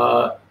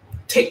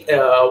 Take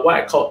what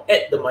I call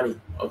at the money.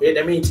 Okay,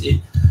 that means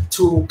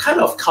to kind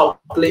of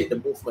calculate the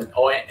movement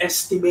or an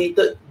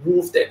estimated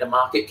move that the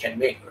market can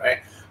make, right?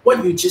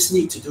 What you just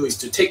need to do is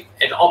to take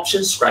an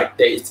option strike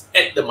that is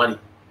at the money.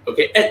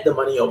 Okay, at the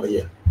money over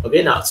here.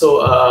 Okay, now,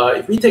 so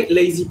if we take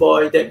Lazy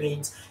Boy, that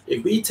means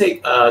if we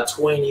take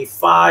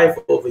 25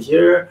 over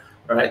here,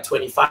 all right,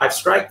 25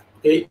 strike,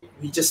 okay,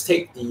 we just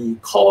take the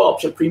call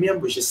option premium,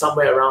 which is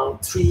somewhere around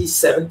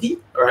 370,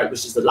 all right,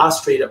 which is the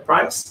last traded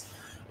price.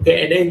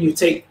 Okay, and then you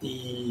take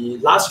the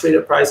last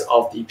traded price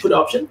of the put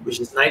option, which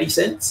is 90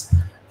 cents.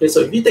 Okay, so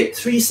if you take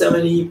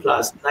 370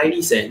 plus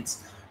 90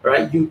 cents,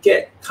 right, you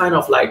get kind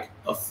of like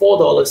a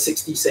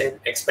 $4.60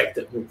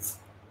 expected move.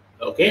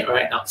 Okay, all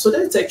right, now, so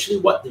that's actually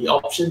what the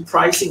option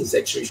pricing is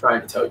actually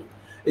trying to tell you.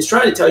 It's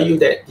trying to tell you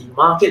that the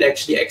market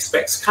actually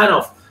expects kind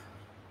of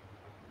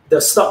the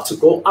stock to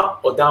go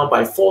up or down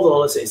by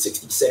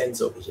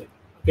 $4.60 over here.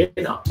 Okay,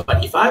 now,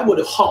 but if I were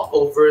to hop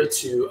over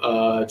to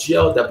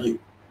GLW,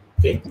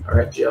 okay, all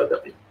right,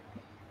 GLW.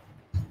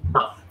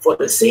 Now, for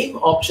the same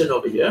option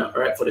over here,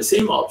 all right, for the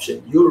same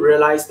option, you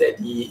realize that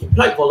the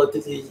implied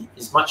volatility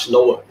is much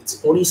lower.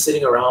 It's only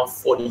sitting around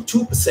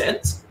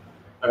 42%.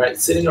 All right,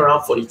 sitting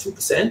around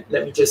 42%.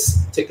 Let me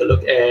just take a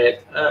look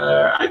at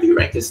IV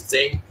rank is the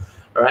same.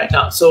 All right,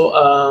 now,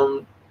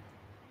 so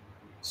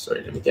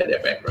sorry, let me get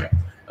that back, right?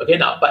 Okay,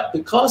 now, but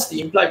because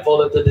the implied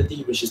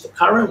volatility, which is the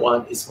current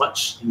one, is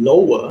much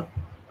lower,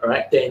 all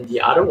right, than the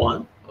other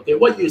one, okay,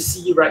 what you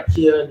see right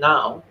here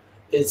now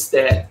is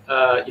that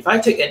if I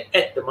take an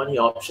at the money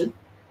option,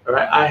 all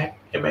right, I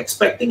am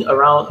expecting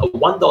around a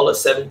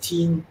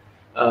 $1.17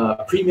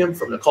 premium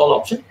from the call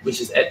option, which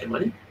is at the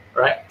money,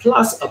 right,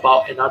 plus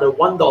about another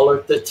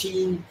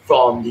 $1.13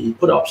 from the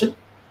put option.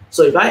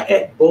 So if I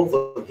add both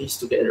of these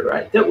together,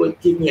 right, that would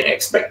give me an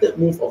expected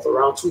move of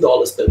around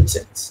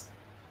 $2.30.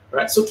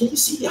 Right, so can you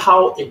see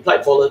how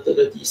implied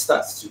volatility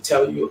starts to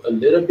tell you a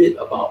little bit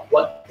about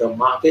what the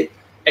market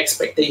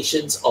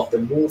expectations of the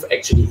move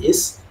actually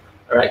is?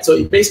 All right, so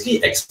it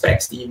basically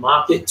expects the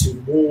market to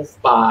move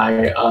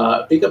by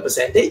a bigger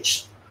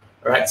percentage.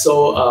 All right,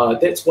 so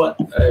that's what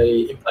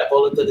implied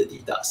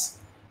volatility does.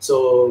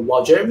 So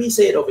while Jeremy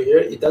said over here,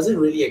 it doesn't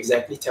really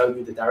exactly tell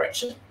you the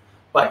direction,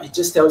 but it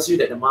just tells you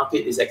that the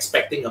market is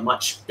expecting a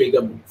much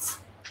bigger move.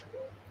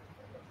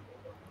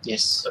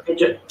 Yes.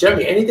 Okay,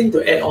 Jeremy, anything to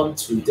add on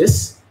to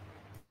this?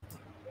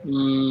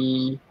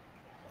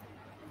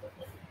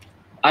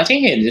 I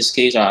think in this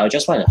case, I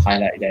just want to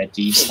highlight that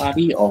the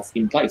study of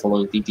implied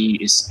volatility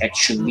is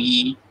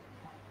actually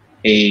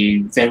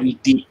a very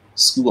deep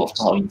school of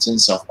thought in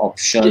terms of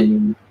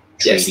option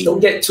Yes, trading.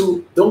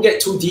 don't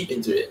get too deep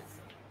into it.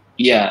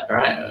 Yeah. All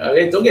right.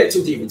 Okay. Don't get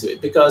too deep into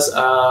it because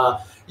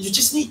you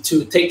just need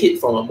to take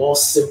it from a more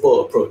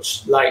simple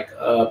approach. Like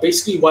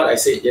basically what I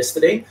said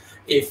yesterday.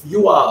 If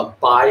you are a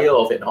buyer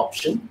of an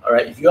option, all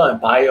right. If you are a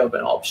buyer of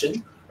an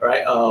option, all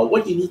right.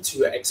 What you need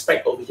to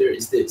expect over here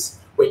is this: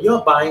 when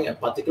you're buying a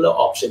particular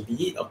option,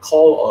 be it a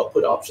call or a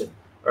put option,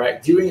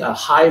 right, during a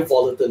high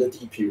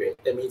volatility period,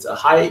 that means a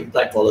high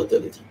implied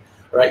volatility,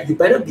 right, you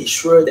better be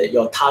sure that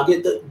your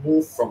targeted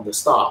move from the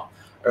start,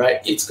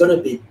 right, it's going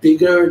to be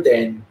bigger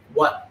than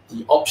what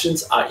the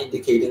options are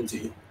indicating to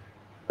you,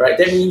 right?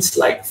 That means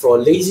like for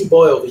lazy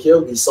boy over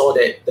here, we saw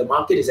that the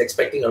market is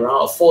expecting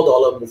around a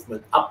 $4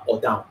 movement up or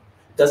down.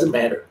 It doesn't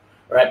matter,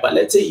 right? But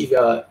let's say if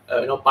you're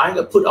buying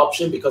a put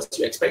option because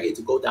you expect it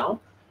to go down,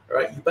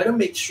 right? You better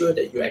make sure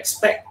that you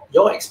expect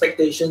your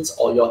expectations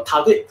or your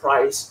target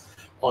price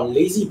on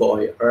lazy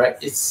boy, all right?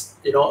 It's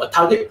a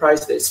target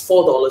price that's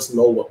 $4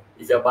 lower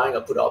if you're buying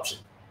a put option.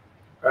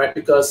 All right,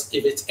 because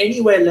if it's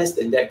anywhere less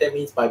than that, that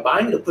means by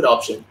buying the put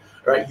option,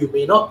 right, you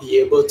may not be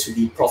able to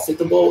be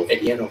profitable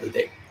at the end of the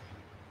day,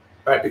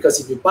 right?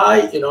 Because if you buy,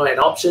 an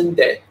option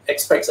that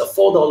expects a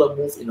 $4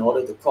 move in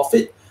order to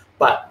profit,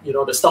 but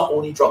the stock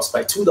only drops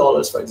by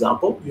 $2, for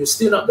example, you're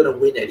still not going to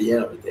win at the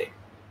end of the day.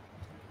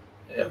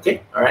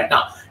 Okay, all right,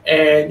 now,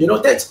 and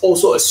that's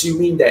also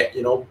assuming that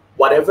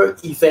whatever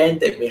event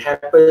that may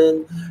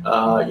happen,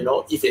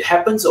 if it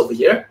happens over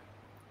here,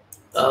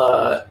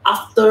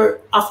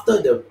 after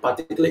the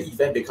particular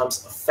event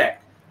becomes a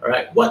fact, all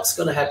right, what's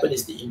going to happen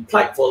is the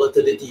implied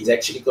volatility is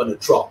actually going to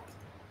drop,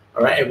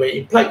 all right, and when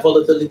implied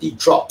volatility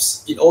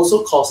drops, it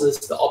also causes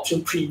the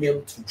option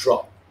premium to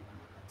drop.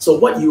 So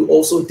what you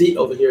also did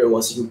over here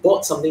was you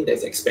bought something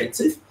that's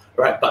expensive,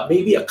 right, but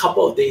maybe a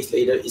couple of days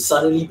later, it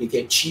suddenly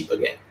became cheap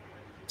again.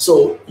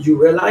 So you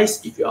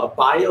realize if you're a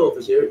buyer over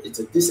here, it's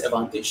a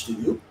disadvantage to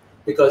you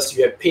because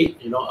you have paid,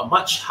 a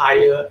much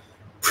higher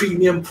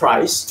premium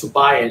price to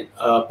buy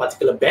a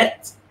particular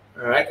bet,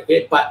 all right,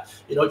 okay, but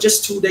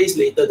just 2 days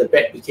later the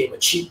bet became a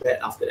cheap bet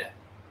after that,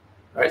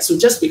 all right. So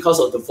just because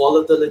of the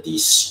volatility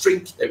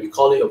streak that we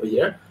call it over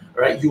here,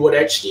 right, you would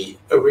actually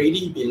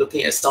already be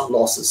looking at some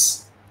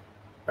losses,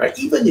 right,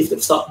 even if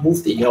the stock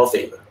moved in your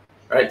favor,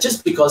 right,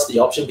 just because the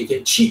option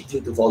became cheap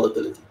due to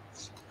volatility.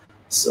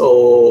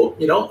 So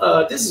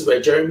this is where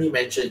Jeremy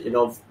mentioned,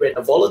 when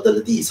the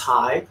volatility is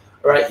high,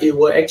 right, it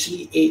will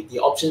actually aid the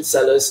option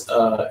sellers,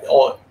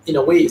 or in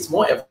a way, it's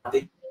more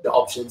advantageous to the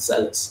option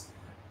sellers.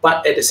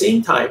 But at the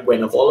same time,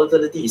 when the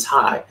volatility is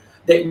high,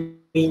 that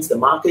means the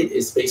market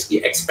is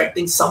basically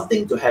expecting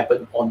something to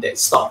happen on that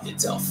stock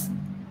itself.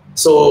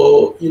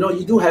 So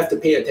you do have to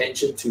pay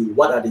attention to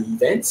what are the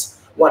events,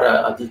 what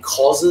are the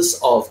causes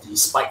of the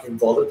spike in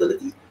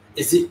volatility.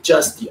 Is it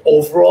just the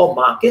overall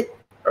market?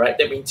 All right,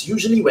 that means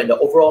usually when the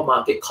overall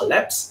market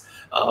collapses,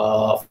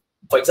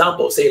 for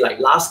example, say like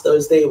last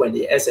Thursday when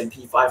the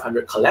S&P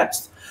 500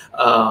 collapsed,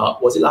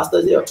 was it last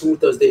Thursday or 2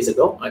 Thursdays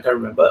ago? I can't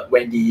remember,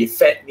 when the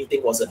Fed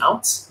meeting was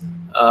announced.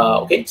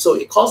 Okay, so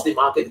it caused the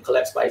market to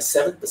collapse by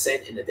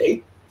 7% in a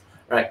day,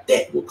 right?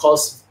 That would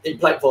cause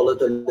implied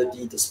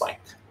volatility to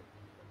spike.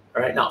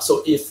 All right, now,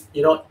 so if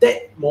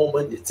that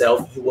moment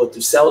itself you were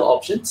to sell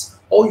options,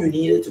 all you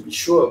needed to be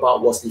sure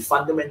about was the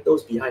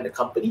fundamentals behind the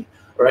company,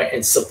 right,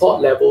 and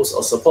support levels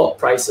or support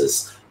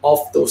prices of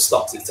those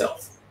stocks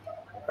itself,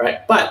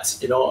 right? But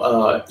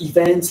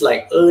events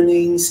like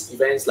earnings,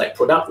 events like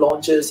product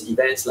launches,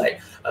 events like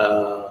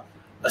a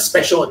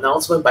special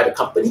announcement by the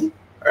company,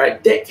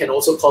 right, that can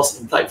also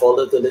cause implied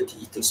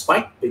volatility to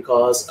spike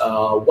because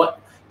what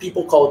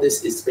people call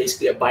this is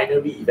basically a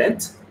binary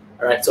event.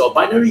 All right, so a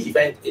binary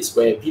event is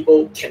where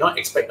people cannot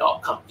expect the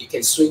outcome. It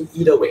can swing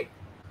either way.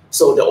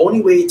 So the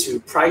only way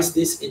to price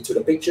this into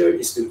the picture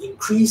is to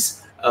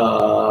increase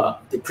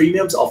the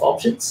premiums of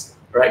options,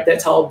 right?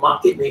 That's how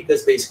market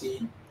makers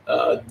basically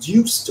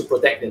use to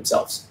protect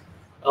themselves.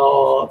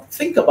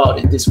 Think about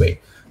it this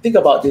way. Think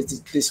about it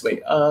this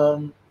way.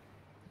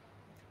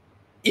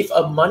 If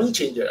a money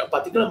changer, a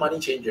particular money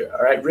changer,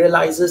 all right,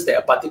 realizes that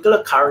a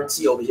particular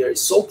currency over here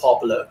is so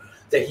popular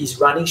that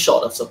he's running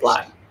short of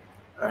supply,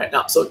 All right,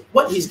 now, so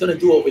what he's going to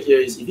do over here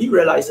is, if he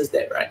realizes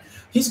that, right,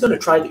 he's going to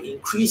try to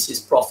increase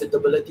his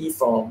profitability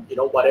from,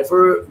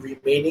 whatever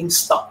remaining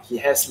stock he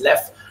has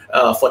left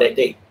for that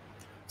day.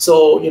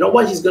 So,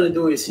 what he's going to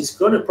do is he's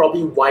going to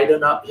probably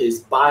widen up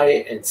his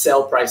buy and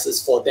sell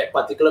prices for that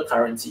particular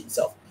currency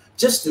itself,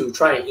 just to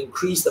try and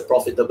increase the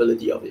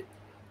profitability of it.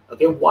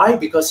 Okay, why?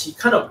 Because he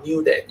kind of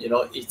knew that,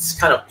 it's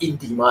kind of in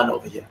demand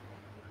over here.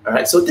 All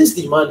right, so this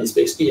demand is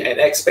basically an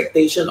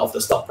expectation of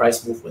the stock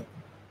price movement.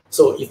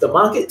 So if the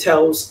market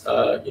tells,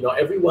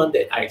 everyone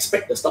that I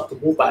expect the stock to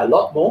move by a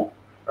lot more,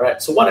 all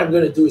right, so what I'm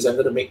going to do is I'm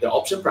going to make the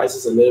option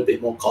prices a little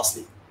bit more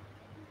costly.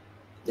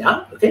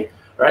 Yeah, okay.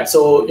 All right,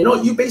 so,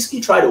 you basically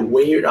try to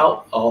weigh it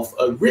out of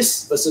a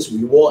risk versus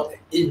reward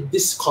in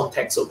this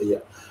context over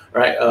here,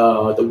 right?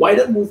 The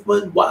wider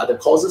movement, what are the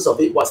causes of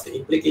it? What's the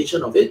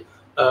implication of it?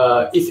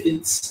 If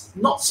it's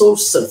not so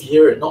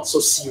severe and not so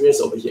serious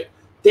over here,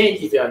 then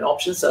if you're an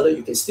option seller,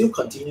 you can still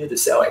continue to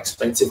sell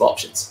expensive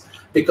options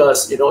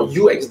because,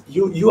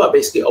 you are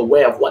basically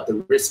aware of what the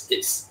risk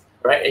is,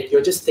 right? And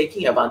you're just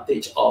taking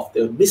advantage of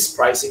the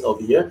mispricing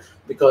over here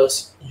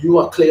because you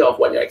are clear of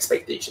what your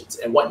expectations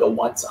and what your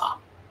wants are.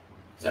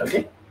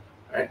 Okay,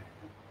 all right.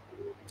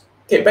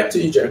 Okay, back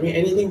to you, Jeremy.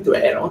 Anything to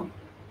add on?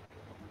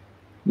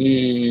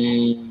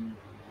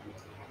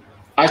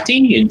 I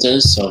think in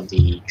terms of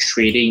the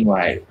trading,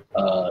 right,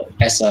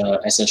 as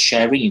a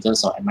sharing in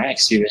terms of my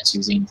experience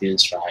using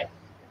this, right,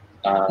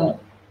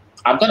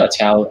 I'm gonna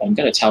tell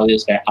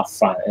this very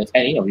upfront. If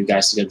any of you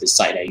guys are gonna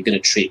decide that you're gonna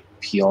trade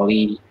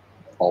purely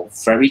or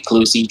very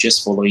closely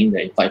just following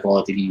the implied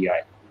volatility,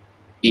 right,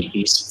 it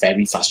is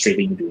very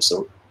frustrating to do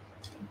so.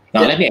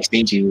 Now let me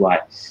explain to you why.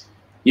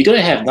 You're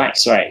gonna have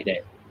nights, right,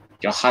 that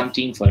you're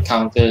hunting for the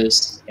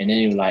counters, and then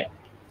you're like,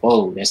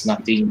 oh, there's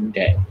nothing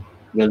that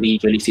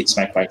really fits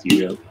my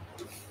criteria.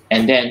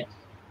 And then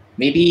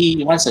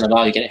maybe once in a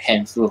while you get a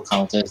handful of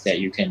counters that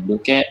you can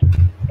look at,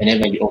 and then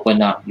when you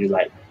open up, you're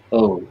like,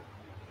 oh,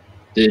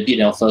 the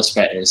bid offer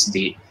spread is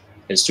dead,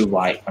 it's too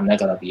wide, I'm not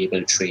gonna be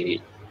able to trade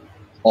it.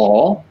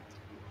 Or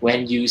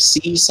when you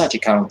see such a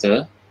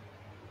counter,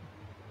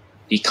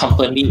 the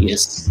company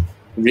is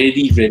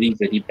really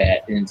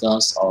bad in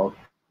terms of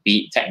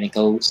be it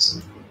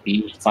technicals,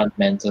 be it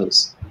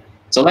fundamentals.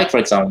 So like for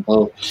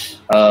example,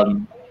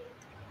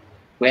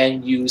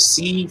 when you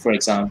see, for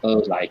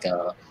example, like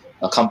a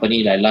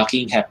company like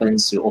Luckin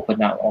happens to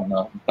open up on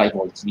a implied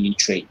volatility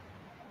trade.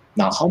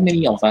 Now, how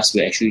many of us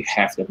will actually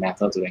have the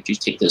method to actually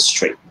take this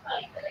trade?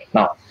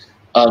 Now,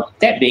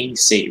 that being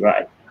said,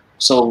 right,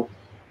 so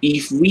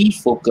if we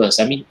focus,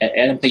 I mean, at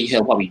LMP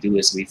here, what we do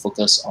is we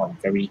focus on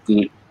very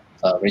good,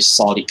 very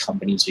solid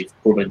companies with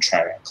proven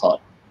track record.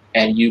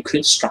 And you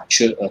could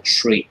structure a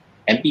trade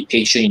and be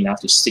patient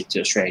enough to stick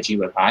to a strategy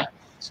whereby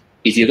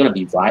if you're going to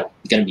be right,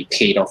 you're going to be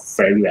paid off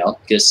very well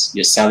because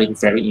you're selling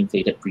very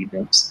inflated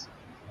premiums.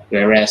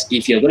 Whereas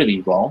if you're going to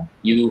be wrong,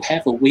 you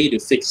have a way to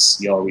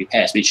fix your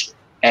repairs, which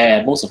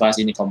most of us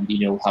in the community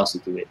know how to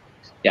do it.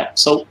 Yeah,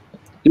 so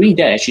doing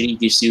that actually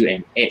gives you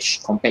an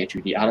edge compared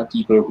to the other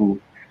people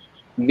who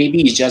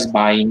maybe is just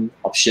buying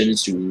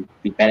options to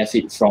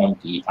benefit from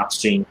the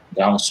upswing,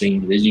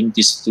 downswing within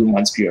this 2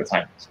 months period of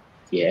time.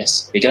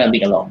 Yes, they're going to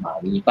make a lot of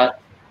money,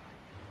 but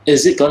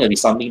is it going to be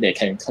something that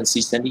can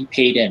consistently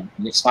pay them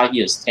in the next 5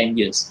 years, 10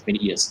 years, 20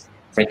 years?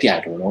 Frankly,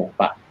 I don't know,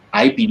 but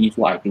I believe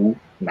what I do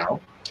now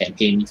can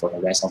pay me for the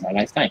rest of my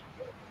lifetime.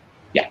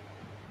 Yeah.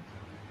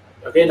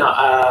 Okay, now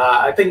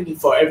I think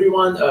for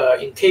everyone,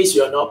 in case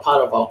you're not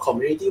part of our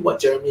community, what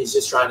Jeremy is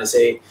just trying to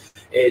say,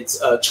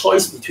 it's a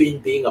choice between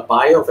being a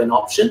buyer of an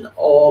option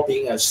or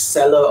being a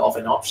seller of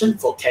an option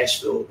for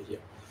cash flow over here.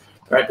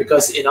 Right,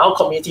 because in our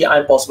community,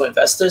 I'm Possible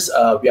Investors,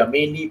 we are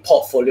mainly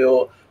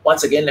portfolio.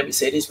 Once again, let me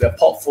say this, we are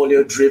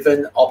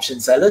portfolio-driven option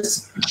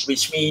sellers,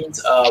 which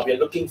means we're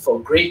looking for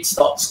great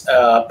stocks,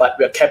 but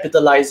we're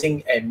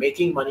capitalizing and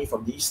making money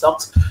from these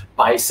stocks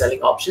by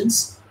selling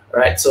options,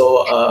 right?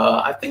 So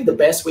I think the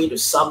best way to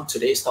sum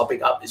today's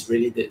topic up is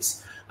really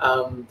this.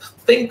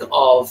 Think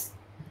of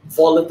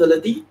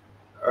volatility,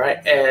 right,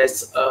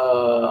 as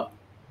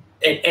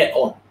an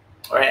add-on,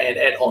 right, an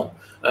add-on.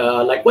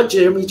 Like what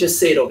Jeremy just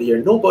said over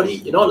here, nobody,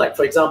 like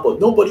for example,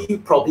 nobody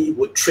probably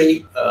would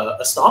trade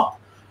a stock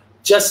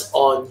just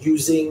on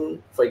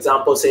using, for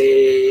example,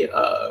 say,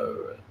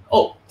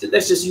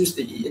 let's just use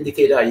the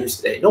indicator I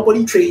used today.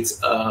 Nobody trades,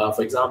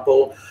 for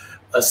example,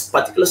 a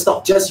particular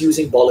stock just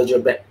using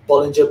Bollinger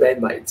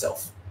Band by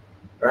itself,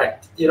 right?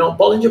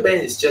 Bollinger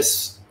Band is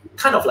just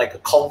kind of like a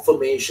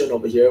confirmation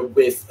over here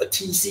with a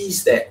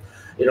thesis that,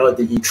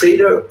 the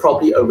trader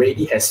probably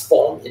already has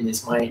formed in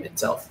his mind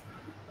itself.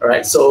 All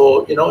right,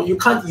 so you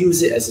can't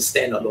use it as a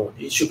standalone.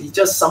 It should be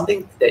just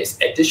something that is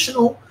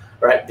additional,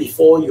 right,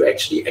 before you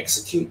actually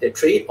execute the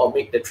trade or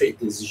make the trade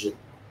decision.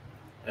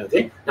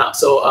 Okay, now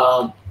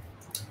so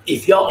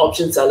if you're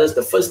option sellers,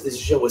 the first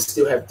decision will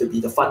still have to be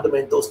the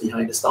fundamentals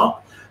behind the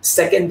stock.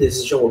 Second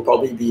decision will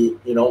probably be,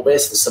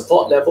 where's the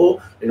support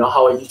level?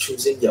 How are you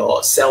choosing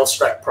your sell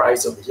strike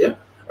price over here?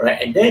 All right,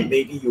 and then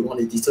maybe you want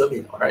to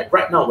determine, all right,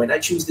 right now when I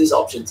choose these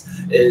options,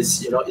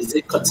 is is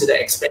it considered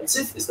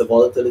expensive? Is the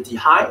volatility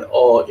high,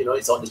 or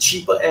it's on the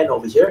cheaper end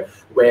over here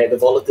where the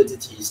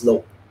volatility is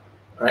low?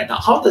 All right, now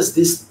how does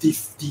this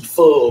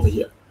differ over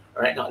here?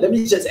 All right, now let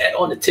me just add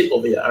on a tip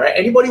over here. All right,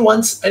 anybody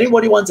wants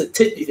a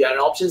tip if you're an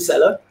option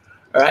seller?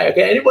 All right,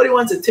 okay, anybody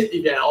wants a tip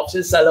if you're an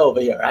option seller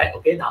over here? Right,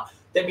 okay, now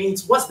that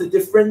means what's the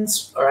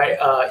difference? All right,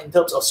 in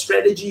terms of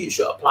strategy you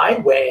should apply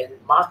when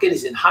market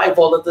is in high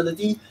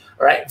volatility,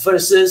 all right,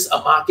 versus a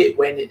market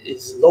when it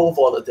is low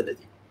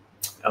volatility.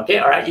 Okay,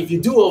 all right, if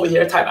you do over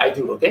here, type I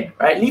do. Okay,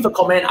 all right, leave a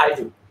comment, I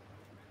do.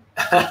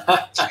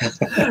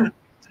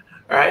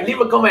 All right,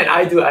 leave a comment,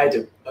 I do.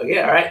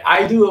 Okay, all right,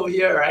 I do over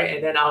here, right,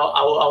 and then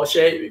I'll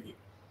share it with you.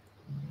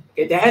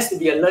 Okay, there has to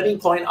be a learning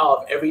point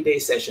of everyday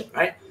session,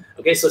 right?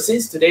 Okay, so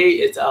since today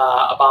it's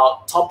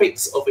about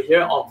topics over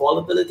here on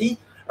volatility,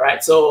 all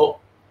right, so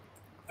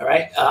all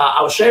right,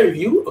 I'll share with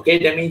you. Okay,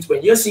 that means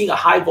when you're seeing a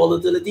high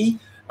volatility,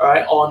 all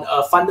right, on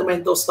a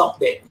fundamental stock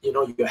that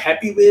you're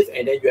happy with,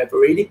 and then you have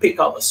already picked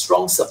up a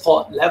strong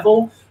support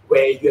level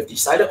where you have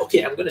decided,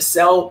 okay, I'm going to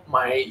sell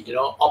my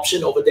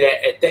option over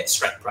there at that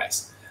strike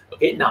price.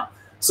 Okay, now,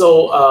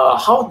 so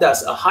how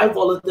does a high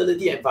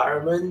volatility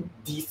environment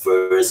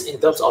differs in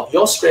terms of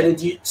your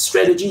strategy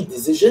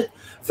decision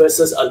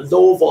versus a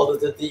low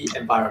volatility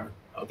environment?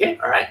 Okay,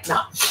 all right,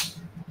 now.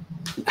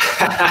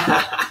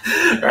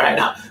 All right,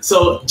 now.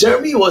 So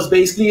Jeremy was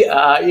basically,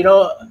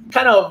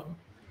 kind of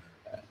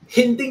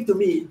hinting to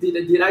me,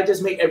 did I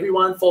just make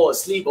everyone fall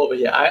asleep over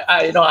here?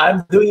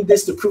 I'm doing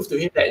this to prove to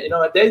him that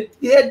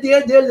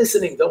they're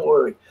listening. Don't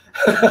worry.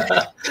 All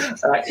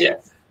right, yeah.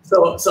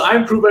 So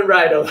I'm proven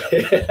right over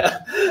here.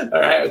 All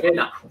right, okay,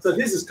 now, so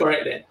this is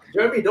correct then.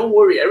 Jeremy, don't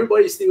worry,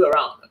 everybody's still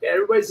around, okay?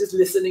 Everybody's just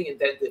listening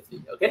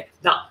attentively, okay?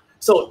 Now,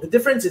 so the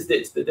difference is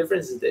this,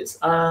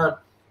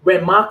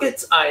 when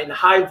markets are in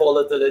high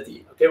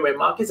volatility, okay,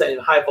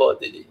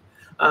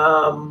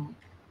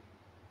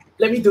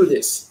 let me do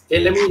this,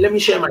 okay? Let me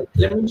share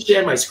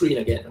my screen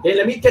again, okay?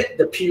 Let me get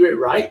the period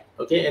right,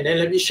 okay? And then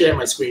let me share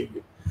my screen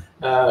with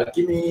you.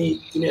 Give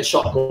me a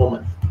short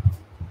moment.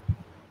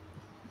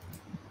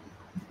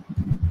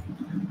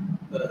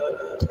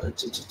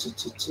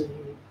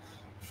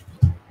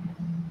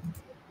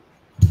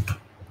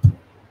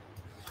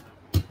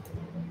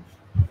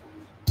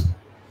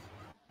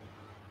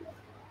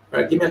 All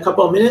right, give me a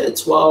couple of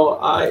minutes while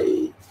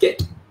I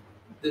get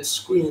the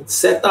screen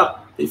set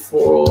up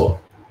before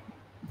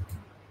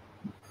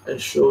I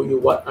show you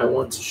what I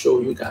want to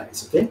show you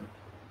guys, okay?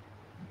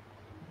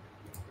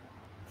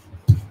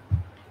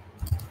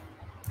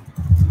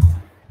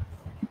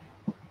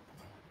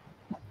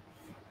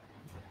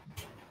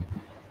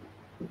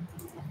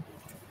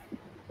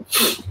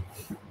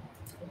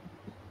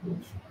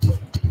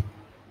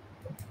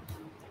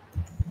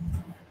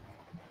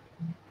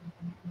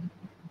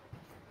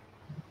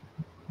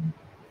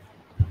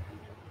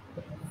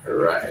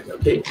 Right,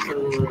 okay.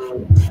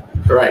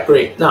 All right,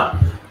 great. Now,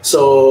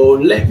 so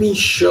let me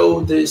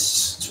show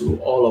this to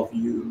all of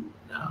you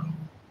now.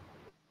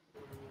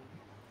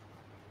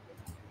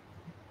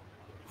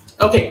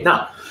 Okay,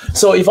 now,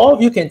 so if all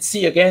of you can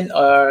see again,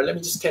 let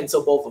me just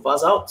cancel both of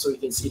us out so you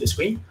can see the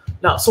screen.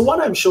 Now, so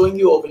what I'm showing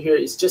you over here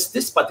is just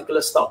this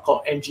particular stock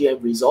called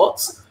MGM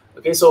Resorts.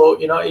 Okay, so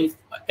if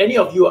any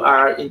of you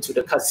are into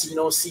the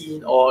casino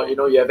scene, or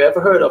you have ever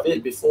heard of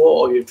it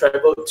before, or you've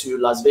traveled to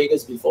Las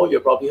Vegas before,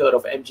 you've probably heard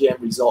of MGM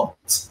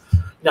Resorts.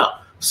 Now,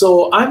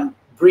 so I'm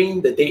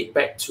bringing the date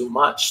back to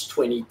March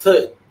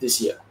 23rd this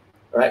year.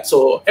 All right,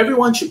 so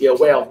everyone should be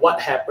aware of what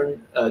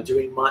happened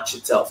during March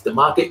itself. The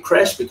market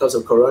crashed because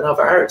of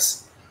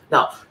coronavirus.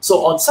 Now,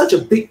 so on such a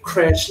big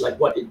crash like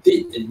what it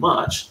did in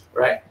March,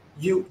 right,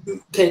 you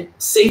can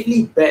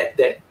safely bet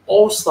that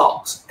all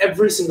stocks,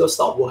 every single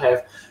stock, will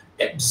have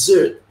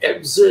absurd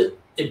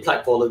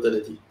implied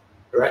volatility.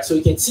 All right, so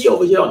you can see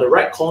over here on the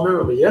right corner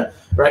over here,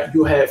 right,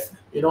 you have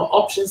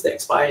options that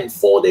expire in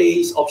 4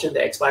 days, option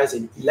that expires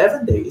in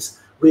 11 days,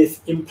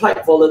 with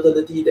implied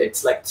volatility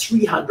that's like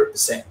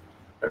 300%.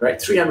 All right,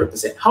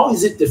 300%. How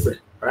is it different?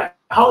 All right,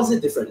 how is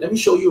it different? Let me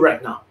show you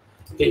right now.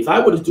 Okay, if I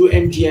were to do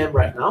MGM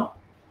right now,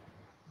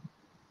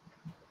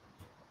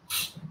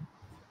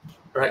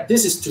 all right,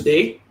 this is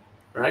today,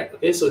 right?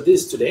 Okay, so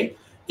this is today.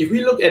 If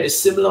we look at a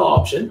similar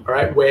option, all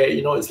right, where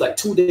it's like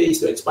 2 days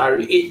to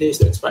expiry, 8 days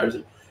to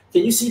expiry,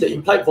 can you see the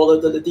implied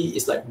volatility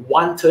is like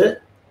 1/3?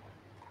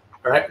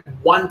 All right,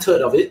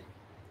 1/3 of it.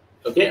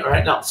 Okay, all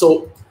right, now,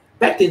 so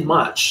back in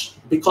March,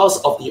 because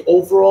of the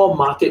overall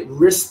market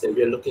risk that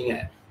we are looking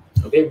at,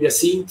 okay, we are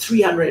seeing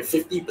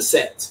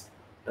 350%,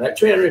 right?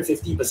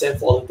 350%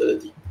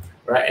 volatility,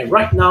 right? And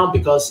right now,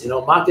 because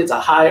markets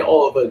are high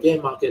all over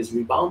again, market is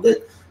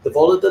rebounded, the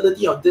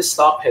volatility on this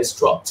stock has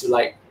dropped to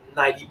like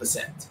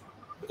 90%.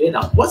 Okay,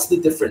 now what's the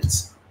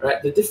difference?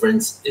 Right, the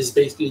difference is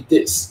basically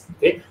this.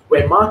 Okay,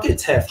 when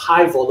markets have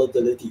high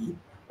volatility,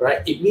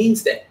 right, it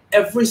means that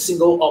every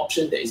single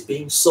option that is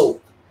being sold,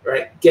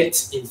 right,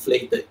 gets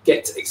inflated,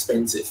 gets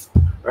expensive.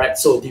 Right,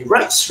 so the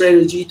right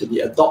strategy to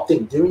be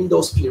adopting during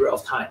those period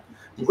of time,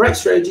 the right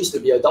strategies to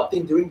be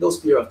adopting during those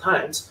period of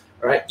times,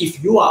 all right,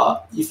 if you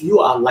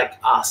are like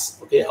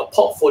us, okay, a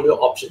portfolio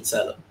option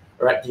seller,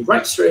 all right, the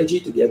right strategy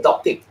to be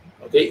adopting,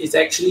 okay, is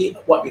actually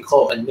what we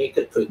call a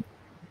naked put.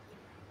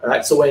 All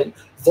right, so when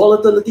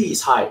volatility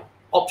is high,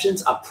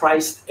 options are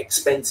priced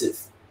expensive,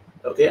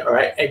 okay, all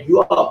right, and you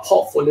are a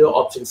portfolio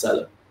option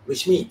seller,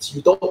 which means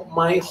you don't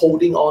mind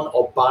holding on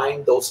or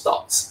buying those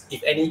stocks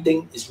if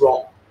anything is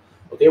wrong.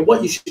 Okay,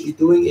 what you should be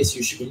doing is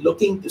you should be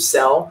looking to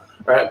sell,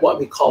 all right, what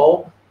we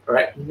call, all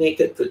right,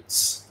 naked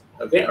puts.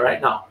 Okay, all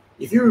right, now,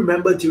 if you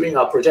remember during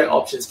our Project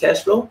Options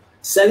Cashflow,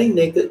 selling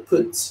naked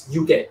puts,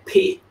 you get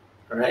paid,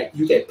 all right,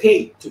 you get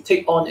paid to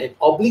take on an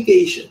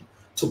obligation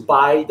to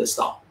buy the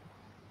stock.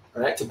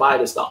 All right, to buy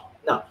the stock.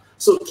 Now,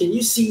 so can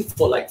you see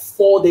for like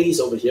 4 days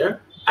over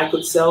here, I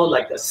could sell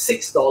like a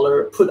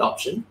 $6 put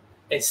option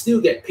and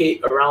still get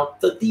paid around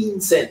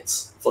 13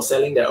 cents for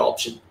selling that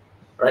option.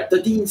 All right,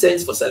 13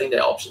 cents for selling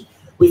that option.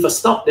 With a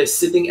stock that's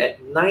sitting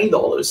at $9,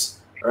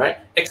 all right,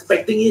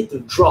 expecting it to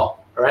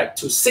drop, all right,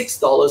 to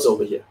 $6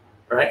 over here.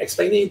 All right,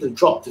 expecting it to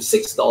drop to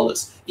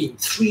 $6 in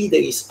 3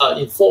 days,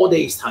 in 4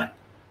 days time.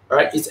 All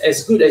right, it's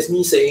as good as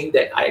me saying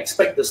that I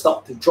expect the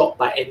stock to drop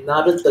by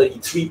another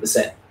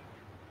 33%.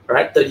 All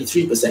right,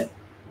 33%.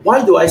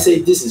 Why do I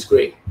say this is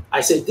great?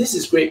 I say this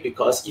is great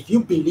because if you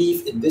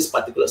believe in this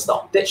particular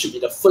stock, that should be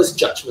the first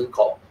judgment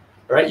call.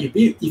 All right,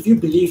 if you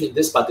believe in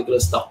this particular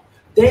stock,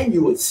 then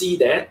you would see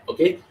that,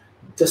 okay,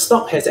 the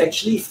stock has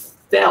actually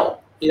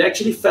fell. It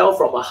actually fell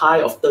from a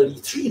high of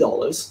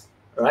 $33,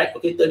 right?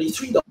 Okay,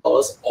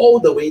 $33 all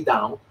the way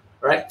down,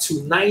 right, to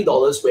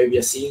 $9 where we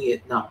are seeing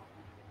it now.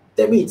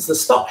 That means the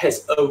stock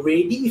has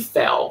already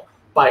fell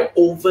by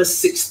over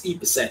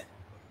 60%.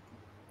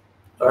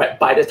 All right,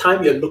 by the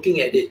time you're looking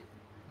at it,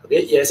 okay,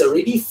 it has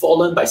already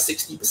fallen by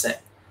 60%.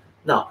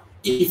 Now,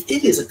 if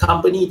it is a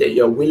company that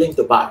you're willing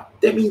to buy,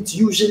 that means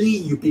usually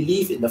you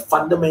believe in the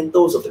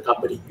fundamentals of the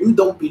company. You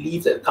don't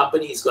believe that the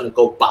company is going to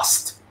go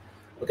bust.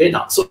 Okay,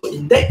 now, so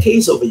in that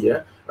case over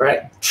here, all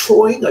right,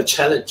 throwing a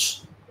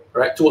challenge,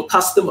 all right, to a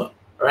customer,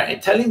 all right,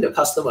 and telling the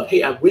customer,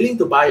 hey, I'm willing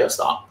to buy your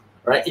stock,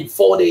 all right, in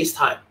 4 days'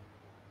 time,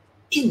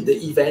 in the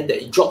event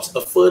that it drops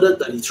a further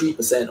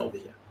 33% over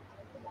here.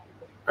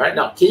 All right,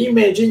 now, can you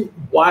imagine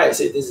why I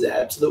say this is an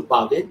absolute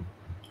bargain?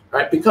 All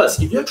right,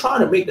 because if you're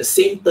trying to make the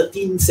same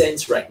 13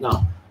 cents right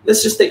now,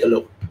 let's just take a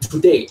look.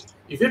 Today,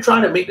 if you're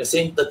trying to make the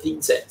same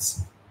 13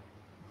 cents,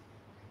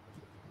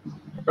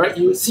 right,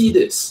 you will see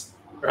this,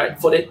 right?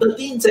 For the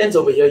 13 cents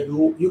over here,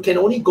 you can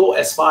only go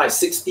as far as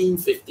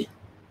 16.50.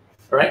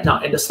 All right, now,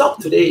 and the stock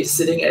today is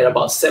sitting at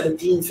about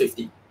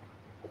 17.50.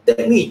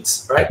 That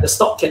means, right, the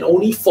stock can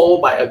only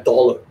fall by $1.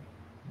 All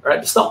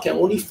right, the stock can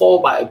only fall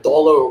by $1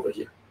 over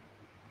here.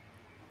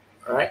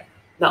 All right.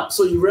 Now,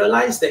 so you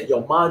realize that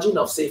your margin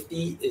of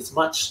safety is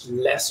much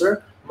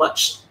lesser,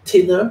 much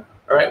thinner,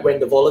 all right, when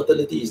the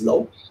volatility is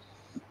low.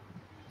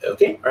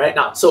 Okay, all right.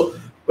 Now, so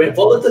when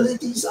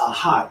volatilities are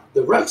high,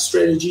 the right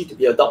strategy to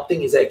be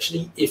adopting is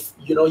actually, if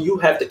you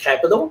have the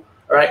capital,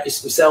 all right, is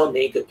to sell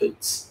naked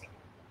puts.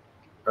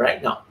 All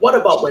right. Now, what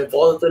about when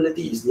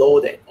volatility is low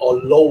then,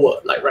 or lower,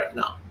 like right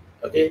now?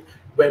 Okay,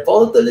 when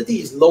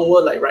volatility is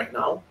lower, like right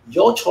now,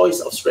 your choice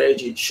of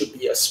strategy should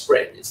be a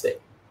spread instead.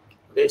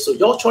 Okay, so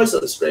your choice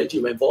of the strategy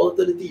when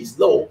volatility is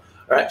low, all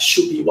right,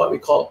 should be what we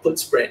call put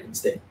spread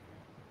instead.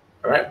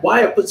 All right, why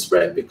a put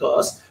spread?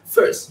 Because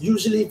first,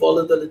 usually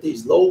volatility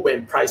is low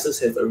when prices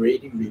have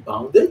already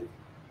rebounded.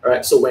 All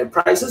right, so when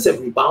prices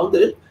have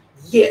rebounded,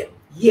 yet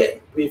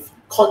with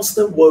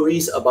constant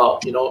worries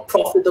about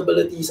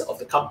profitabilities of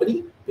the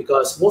company,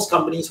 because most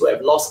companies who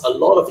have lost a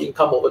lot of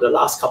income over the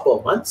last couple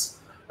of months.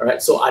 All right,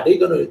 so are they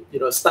going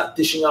to start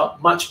dishing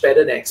out much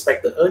better than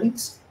expected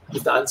earnings?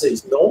 If the answer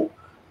is no,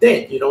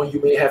 then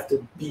you may have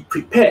to be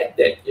prepared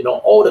that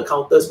all the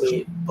counters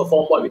may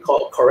perform what we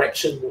call a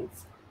correction move.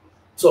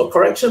 So a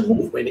correction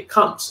move, when it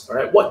comes, all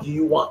right, what do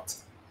you want?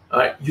 All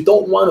right, you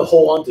don't want to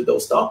hold on to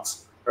those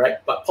stocks, all right,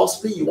 but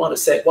possibly you want to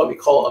set what we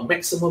call a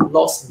maximum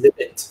loss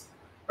limit,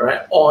 all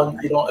right, on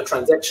a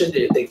transaction that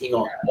you're taking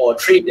on or a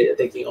trade that you're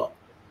taking on.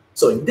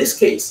 So in this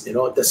case,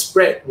 the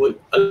spread would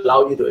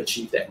allow you to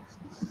achieve that.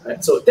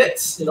 Right? So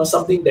that's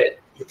something that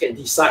you can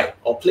decide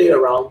or play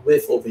around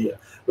with over here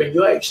when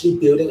you're actually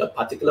building a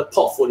particular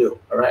portfolio,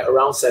 all right,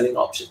 around selling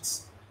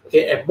options.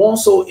 Okay, and more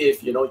so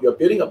if you're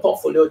building a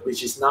portfolio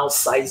which is now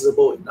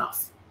sizable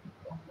enough.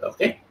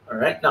 Okay, all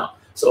right. Now,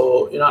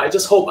 so I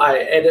just hope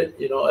I added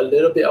a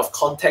little bit of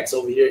context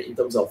over here in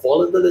terms of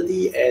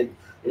volatility and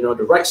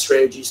the right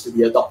strategies to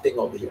be adopting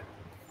over here.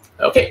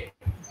 Okay.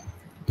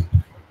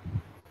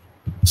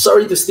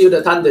 Sorry to steal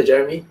the thunder,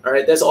 Jeremy. All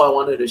right, that's all I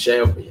wanted to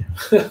share over here.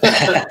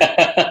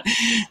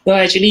 No,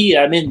 actually,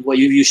 I mean,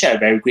 you shared a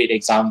very great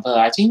example.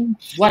 I think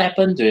what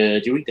happened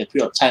during the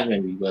period of time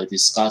when we were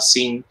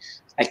discussing,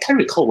 I can't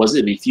recall, was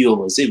it with you or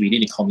was it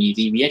within the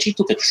community? We actually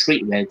took a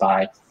trade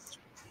whereby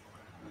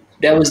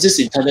there was this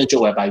internal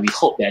joke whereby we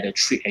hope that the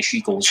trade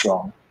actually goes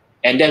wrong,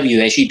 and then we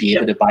will actually be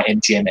able to buy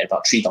MGM at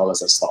about $3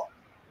 a stock.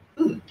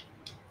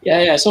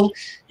 Yeah. So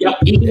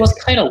it was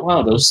kind of one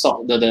of those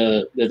stock,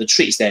 the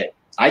trades that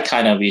I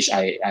kind of wish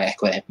I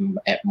could have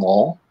had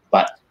more,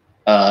 but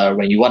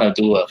when you want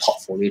to do a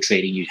portfolio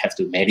trading, you have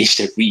to manage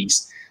the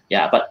risk.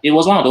 Yeah, but it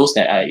was one of those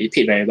that it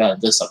paid very well in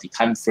terms of the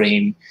time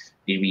frame,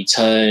 the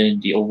return,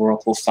 the overall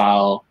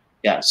profile.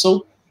 Yeah,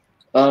 so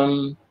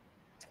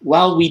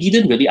while we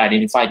didn't really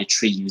identify the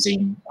trade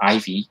using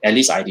IV, at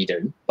least I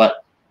didn't,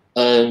 but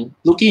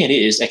looking at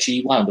it is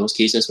actually one of those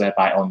cases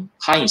whereby on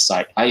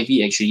hindsight,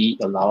 IV actually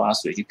allow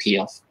us to actually pay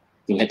off,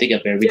 to take a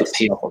very good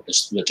payoff of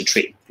the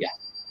trade. Yeah.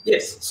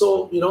 Yes.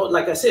 So,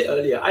 like I said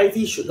earlier,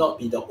 IV should not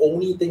be the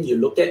only thing you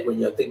look at when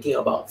you're thinking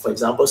about, for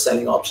example,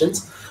 selling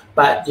options.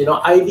 But,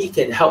 IV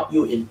can help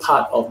you in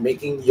part of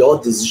making your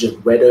decision,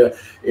 whether,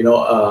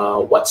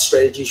 what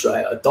strategy should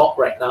I adopt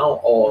right now,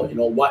 or,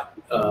 what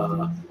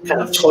kind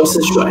of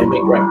choices should I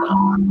make right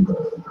now.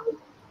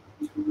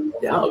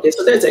 Yeah, okay,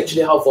 so that's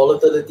actually how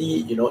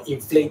volatility,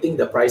 inflating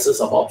the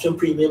prices of option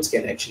premiums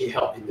can actually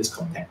help in this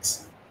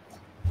context.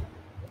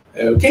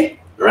 Okay.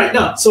 Right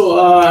now, so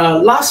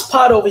last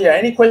part over here.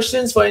 Any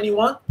questions for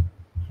anyone?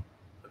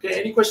 Okay,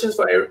 any questions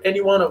for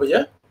anyone over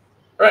here?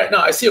 All right,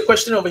 now I see a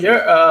question over here.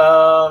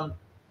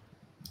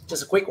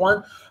 Just a quick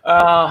one.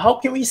 How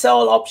can we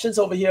sell options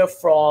over here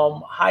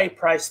from high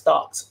price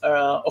stocks?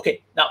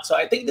 Okay, now, so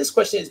I think this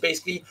question is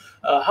basically,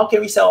 how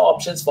can we sell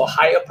options for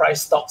higher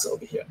price stocks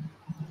over here?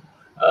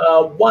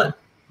 One,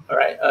 all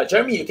right,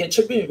 Jeremy, you can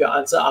chip in with your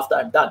answer after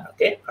I'm done,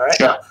 okay? All right,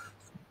 sure. Now,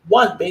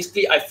 one,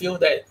 basically, I feel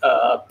that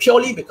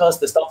purely because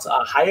the stocks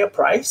are higher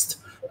priced,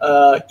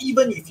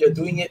 even if you're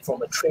doing it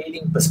from a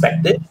trading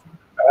perspective,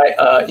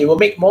 right, it will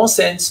make more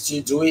sense to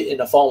do it in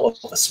the form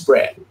of a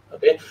spread.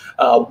 Okay,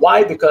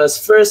 why?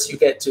 Because first, you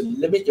get to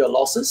limit your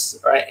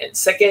losses, right? And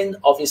second,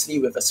 obviously,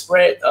 with a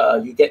spread,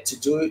 you get to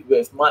do it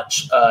with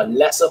much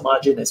lesser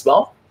margin as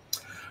well,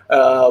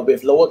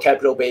 with lower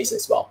capital base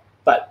as well.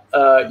 But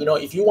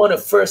if you want to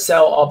first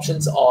sell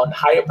options on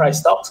higher price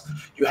stocks,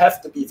 you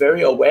have to be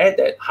very aware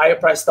that higher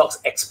price stocks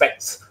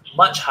expect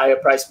much higher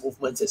price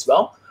movements as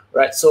well,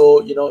 right?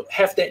 So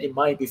have that in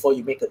mind before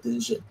you make a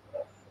decision.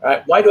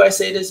 Right? Why do I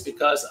say this?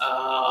 Because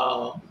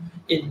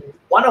in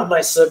one of my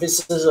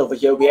services over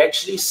here, we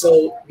actually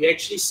sold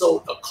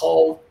a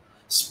call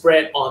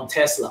spread on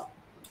Tesla.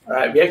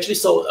 Right? We actually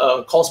sold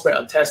a call spread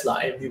on Tesla,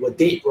 and we were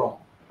dead wrong.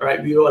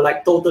 Right? We were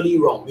like totally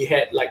wrong. We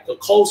had like a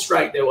call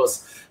strike that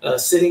was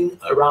sitting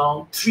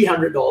around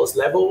 $300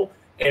 level,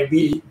 and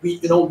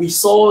we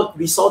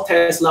saw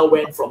Tesla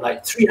went from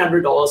like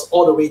 $300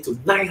 all the way to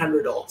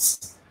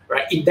 $900,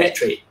 right, in that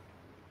trade.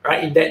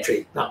 Right, in that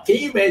trade. Now, can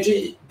you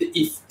imagine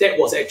if that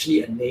was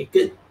actually a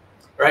naked,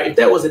 right? If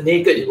that was a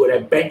naked, it would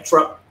have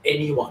bankrupted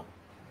anyone.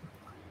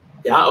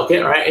 Yeah,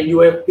 okay, all right. And you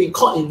have been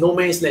caught in no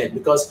man's land,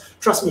 because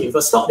trust me, if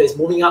a stock that's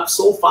moving up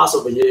so fast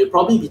over here, you'll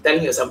probably be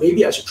telling yourself,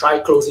 maybe I should try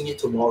closing it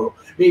tomorrow,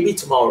 maybe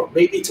tomorrow,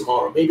 maybe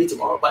tomorrow, maybe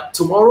tomorrow. But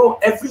tomorrow,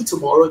 every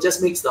tomorrow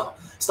just makes the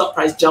stock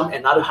price jump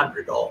another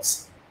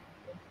 $100.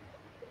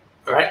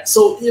 All right,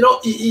 so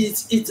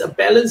it's a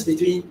balance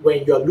between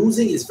when you're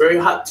losing, it's very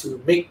hard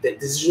to make that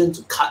decision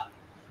to cut.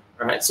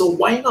 All right, so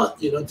why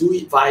not do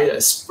it via a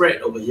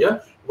spread over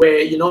here, where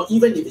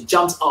even if it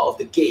jumps out of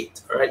the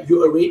gate, all right,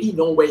 you already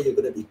know where you're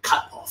going to be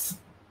cut off.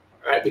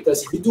 All right,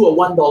 because if you do a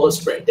 $1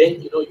 spread, then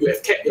you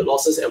have kept your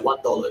losses at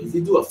 $1. If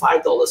you do a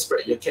 $5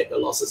 spread, you kept your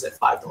losses at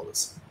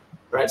 $5.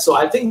 Right, so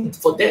I think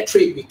for that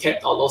trade we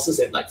kept our losses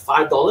at like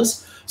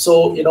 $5.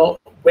 So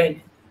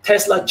when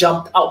Tesla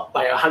jumped out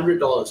by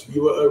 $100, we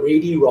were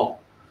already wrong.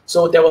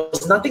 So there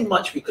was nothing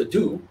much we could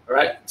do,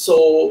 right?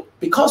 So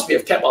because we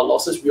have kept our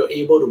losses, we were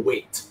able to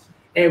wait.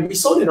 And we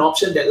sold an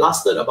option that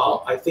lasted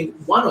about, I think,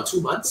 1 or 2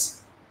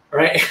 months,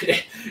 right?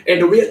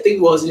 And the weird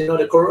thing was,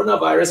 the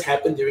coronavirus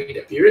happened during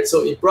that period.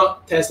 So it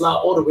brought Tesla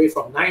all the way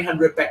from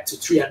 900 back to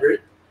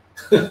 300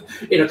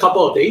 in a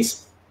couple of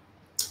days.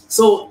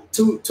 So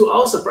to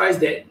our surprise,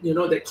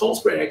 that call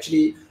spread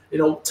actually,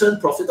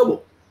 turned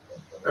profitable.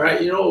 All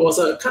right, it was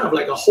a kind of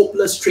like a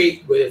hopeless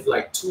trade with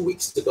like 2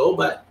 weeks to go,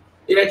 but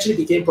it actually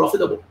became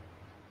profitable.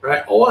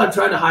 Right? All I'm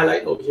trying to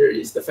highlight over here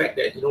is the fact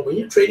that when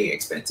you're trading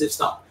expensive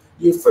stock,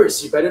 you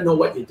better know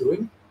what you're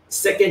doing.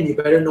 Second, you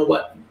better know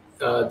what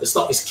the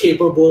stock is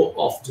capable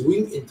of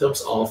doing in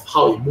terms of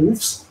how it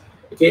moves.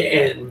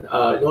 Okay, and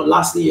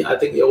lastly, I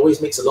think it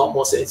always makes a lot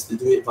more sense to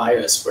do it via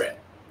a spread.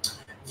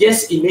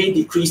 Yes, it may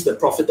decrease the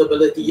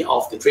profitability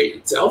of the trade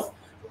itself,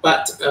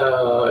 but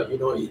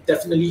it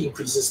definitely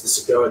increases the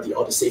security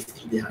or the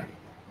safety behind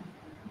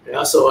it.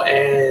 Yeah. So,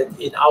 and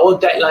in our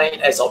guideline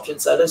as option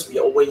sellers, we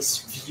always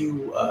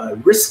view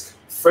risk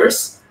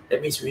first.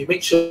 That means we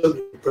make sure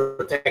we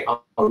protect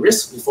our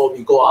risk before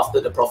we go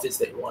after the profits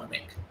that we want to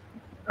make.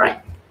 All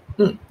right.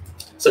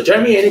 So,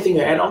 Jeremy, anything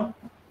to add on?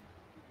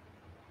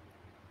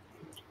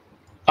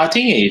 I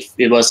think if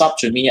it was up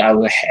to me, I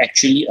would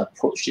actually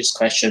approach this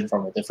question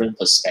from a different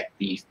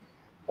perspective.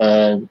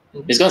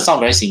 It's going to sound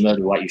very similar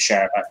to what you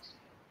shared, but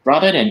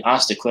rather than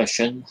ask the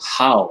question,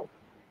 how?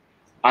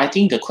 I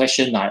think the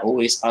question I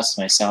always ask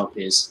myself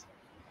is,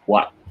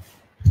 what?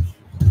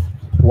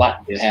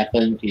 What will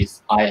happen if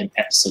I am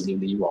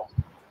absolutely wrong?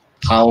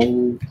 How?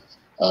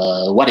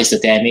 What is the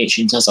damage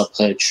in terms of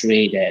per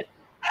trade that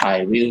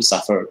I will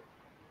suffer.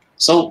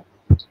 So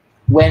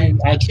when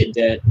I get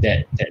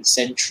that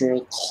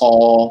central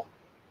core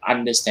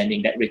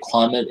understanding, that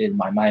requirement in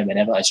my mind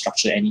whenever I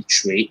structure any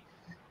trade,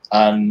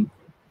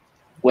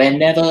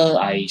 whenever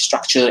I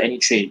structure any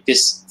trade,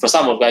 because for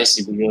some of you guys,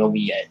 you know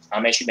me,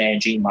 I'm actually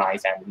managing my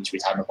family's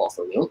retirement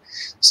portfolio.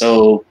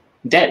 So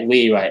that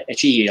way, right,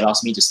 actually it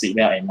allows me to sleep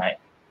well at night.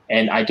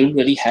 And I don't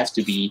really have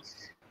to be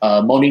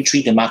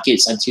monitoring the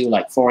markets until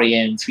like 4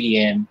 a.m., 3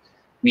 a.m.,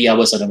 3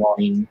 hours in the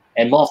morning.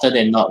 And more often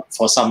than not,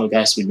 for some of you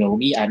guys who know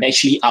me, I'm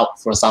actually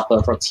out for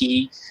supper, for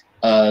tea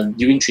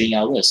during trading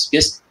hours.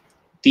 Because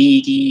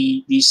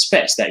the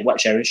spreads that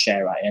what Sharon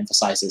shared, right,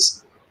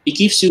 emphasizes, it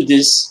gives you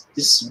this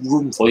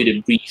room for you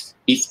to breathe.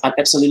 If I'm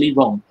absolutely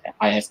wrong,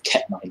 I have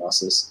kept my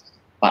losses.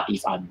 But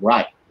if I'm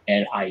right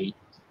and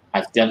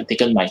I've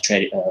taken my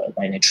trade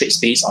trades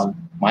based on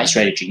my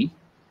strategy,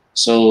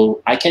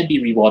 so I can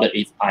be rewarded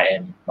if I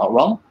am not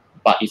wrong.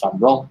 But if I'm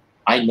wrong,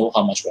 I know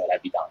how much will I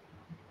be down.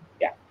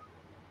 Yeah.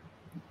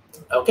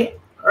 Okay.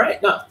 All right.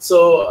 Now,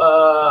 so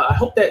I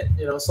hope that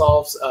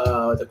solves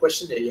the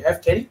question that you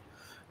have, Kenny.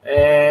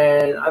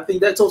 And I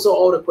think that's also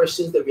all the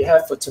questions that we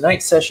have for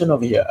tonight's session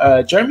over here.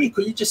 Jeremy,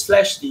 could you just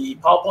flash the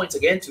PowerPoints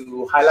again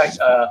to highlight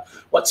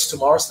what's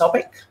tomorrow's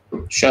topic?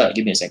 Sure.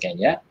 Give me a second.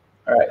 Yeah.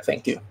 All right.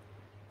 Thank you.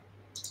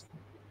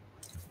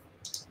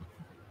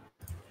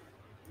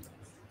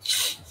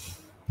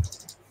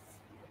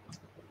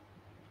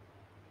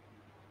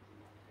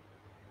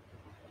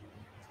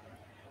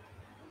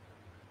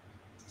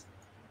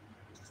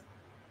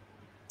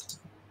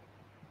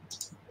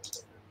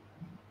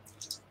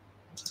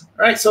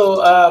 All right, so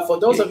for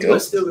those of you who are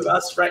still with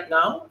us right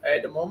now,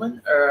 at the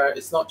moment,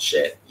 it's not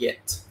shared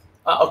yet.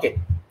 Okay,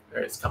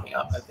 it's coming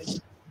up, I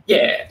think.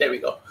 Yeah, there we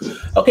go.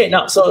 Okay,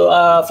 now,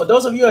 so for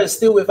those of you who are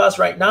still with us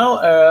right now,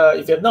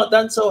 if you have not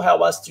done so,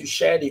 help us to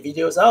share the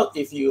videos out.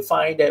 If you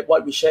find that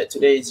what we shared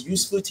today is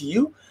useful to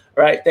you,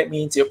 right, that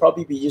means it'll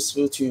probably be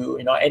useful to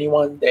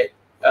anyone that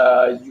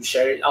you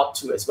share it out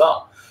to as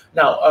well.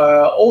 Now,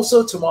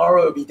 also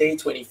tomorrow will be day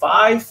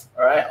 25,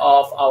 all right,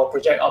 of our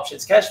Project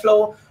Options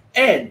Cashflow.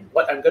 And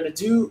what I'm going to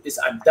do is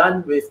I'm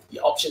done with the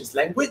options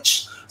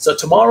language. So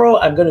tomorrow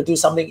I'm going to do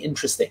something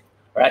interesting,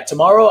 right?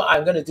 Tomorrow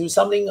I'm going to do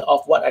something of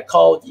what I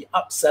call the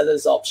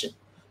upseller's option.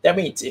 That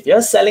means if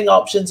you're selling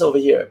options over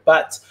here,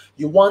 but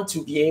you want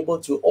to be able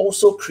to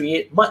also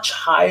create much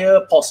higher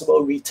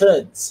possible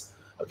returns.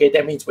 Okay,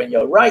 that means when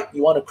you're right,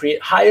 you want to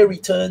create higher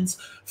returns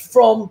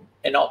from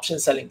an option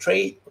selling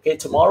trade. Okay,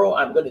 tomorrow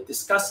I'm going to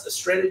discuss a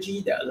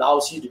strategy that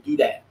allows you to do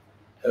that.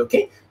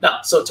 Okay,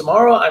 now, so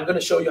tomorrow I'm going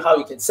to show you how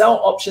you can sell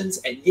options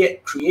and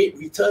yet create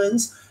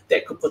returns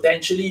that could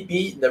potentially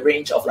be in the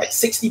range of like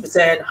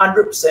 60%,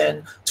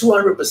 100%,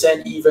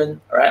 200%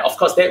 even, all right? Of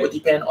course, that would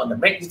depend on the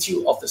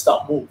magnitude of the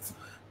stock move.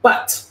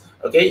 But,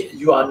 okay,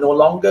 you are no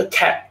longer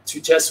capped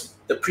to just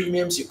the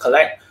premiums you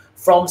collect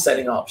from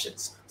selling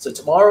options. So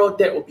tomorrow,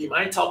 that will be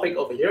my topic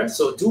over here.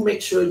 So do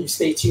make sure you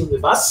stay tuned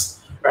with us.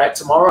 Right,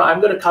 tomorrow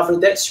I'm going to cover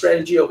that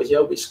strategy over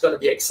here, which is going to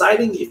be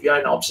exciting if you're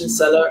an option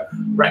seller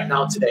right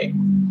now today.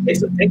 Okay,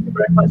 so thank you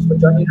very much for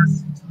joining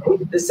us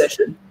in this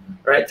session.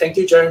 All right, thank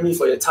you, Jeremy,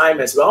 for your time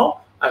as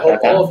well. I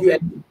hope all of you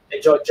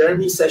enjoyed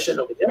Jeremy's session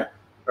over here.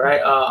 All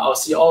right, I'll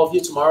see all of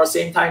you tomorrow,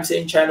 same time,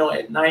 same channel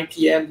at 9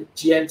 p.m.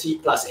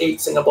 GMT plus 8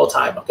 Singapore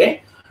time.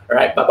 Okay. All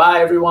right. Bye bye,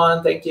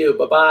 everyone. Thank you.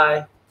 Bye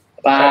bye.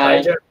 Bye.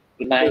 Bye, Jeremy.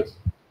 Good night.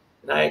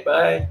 Good night.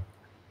 Bye.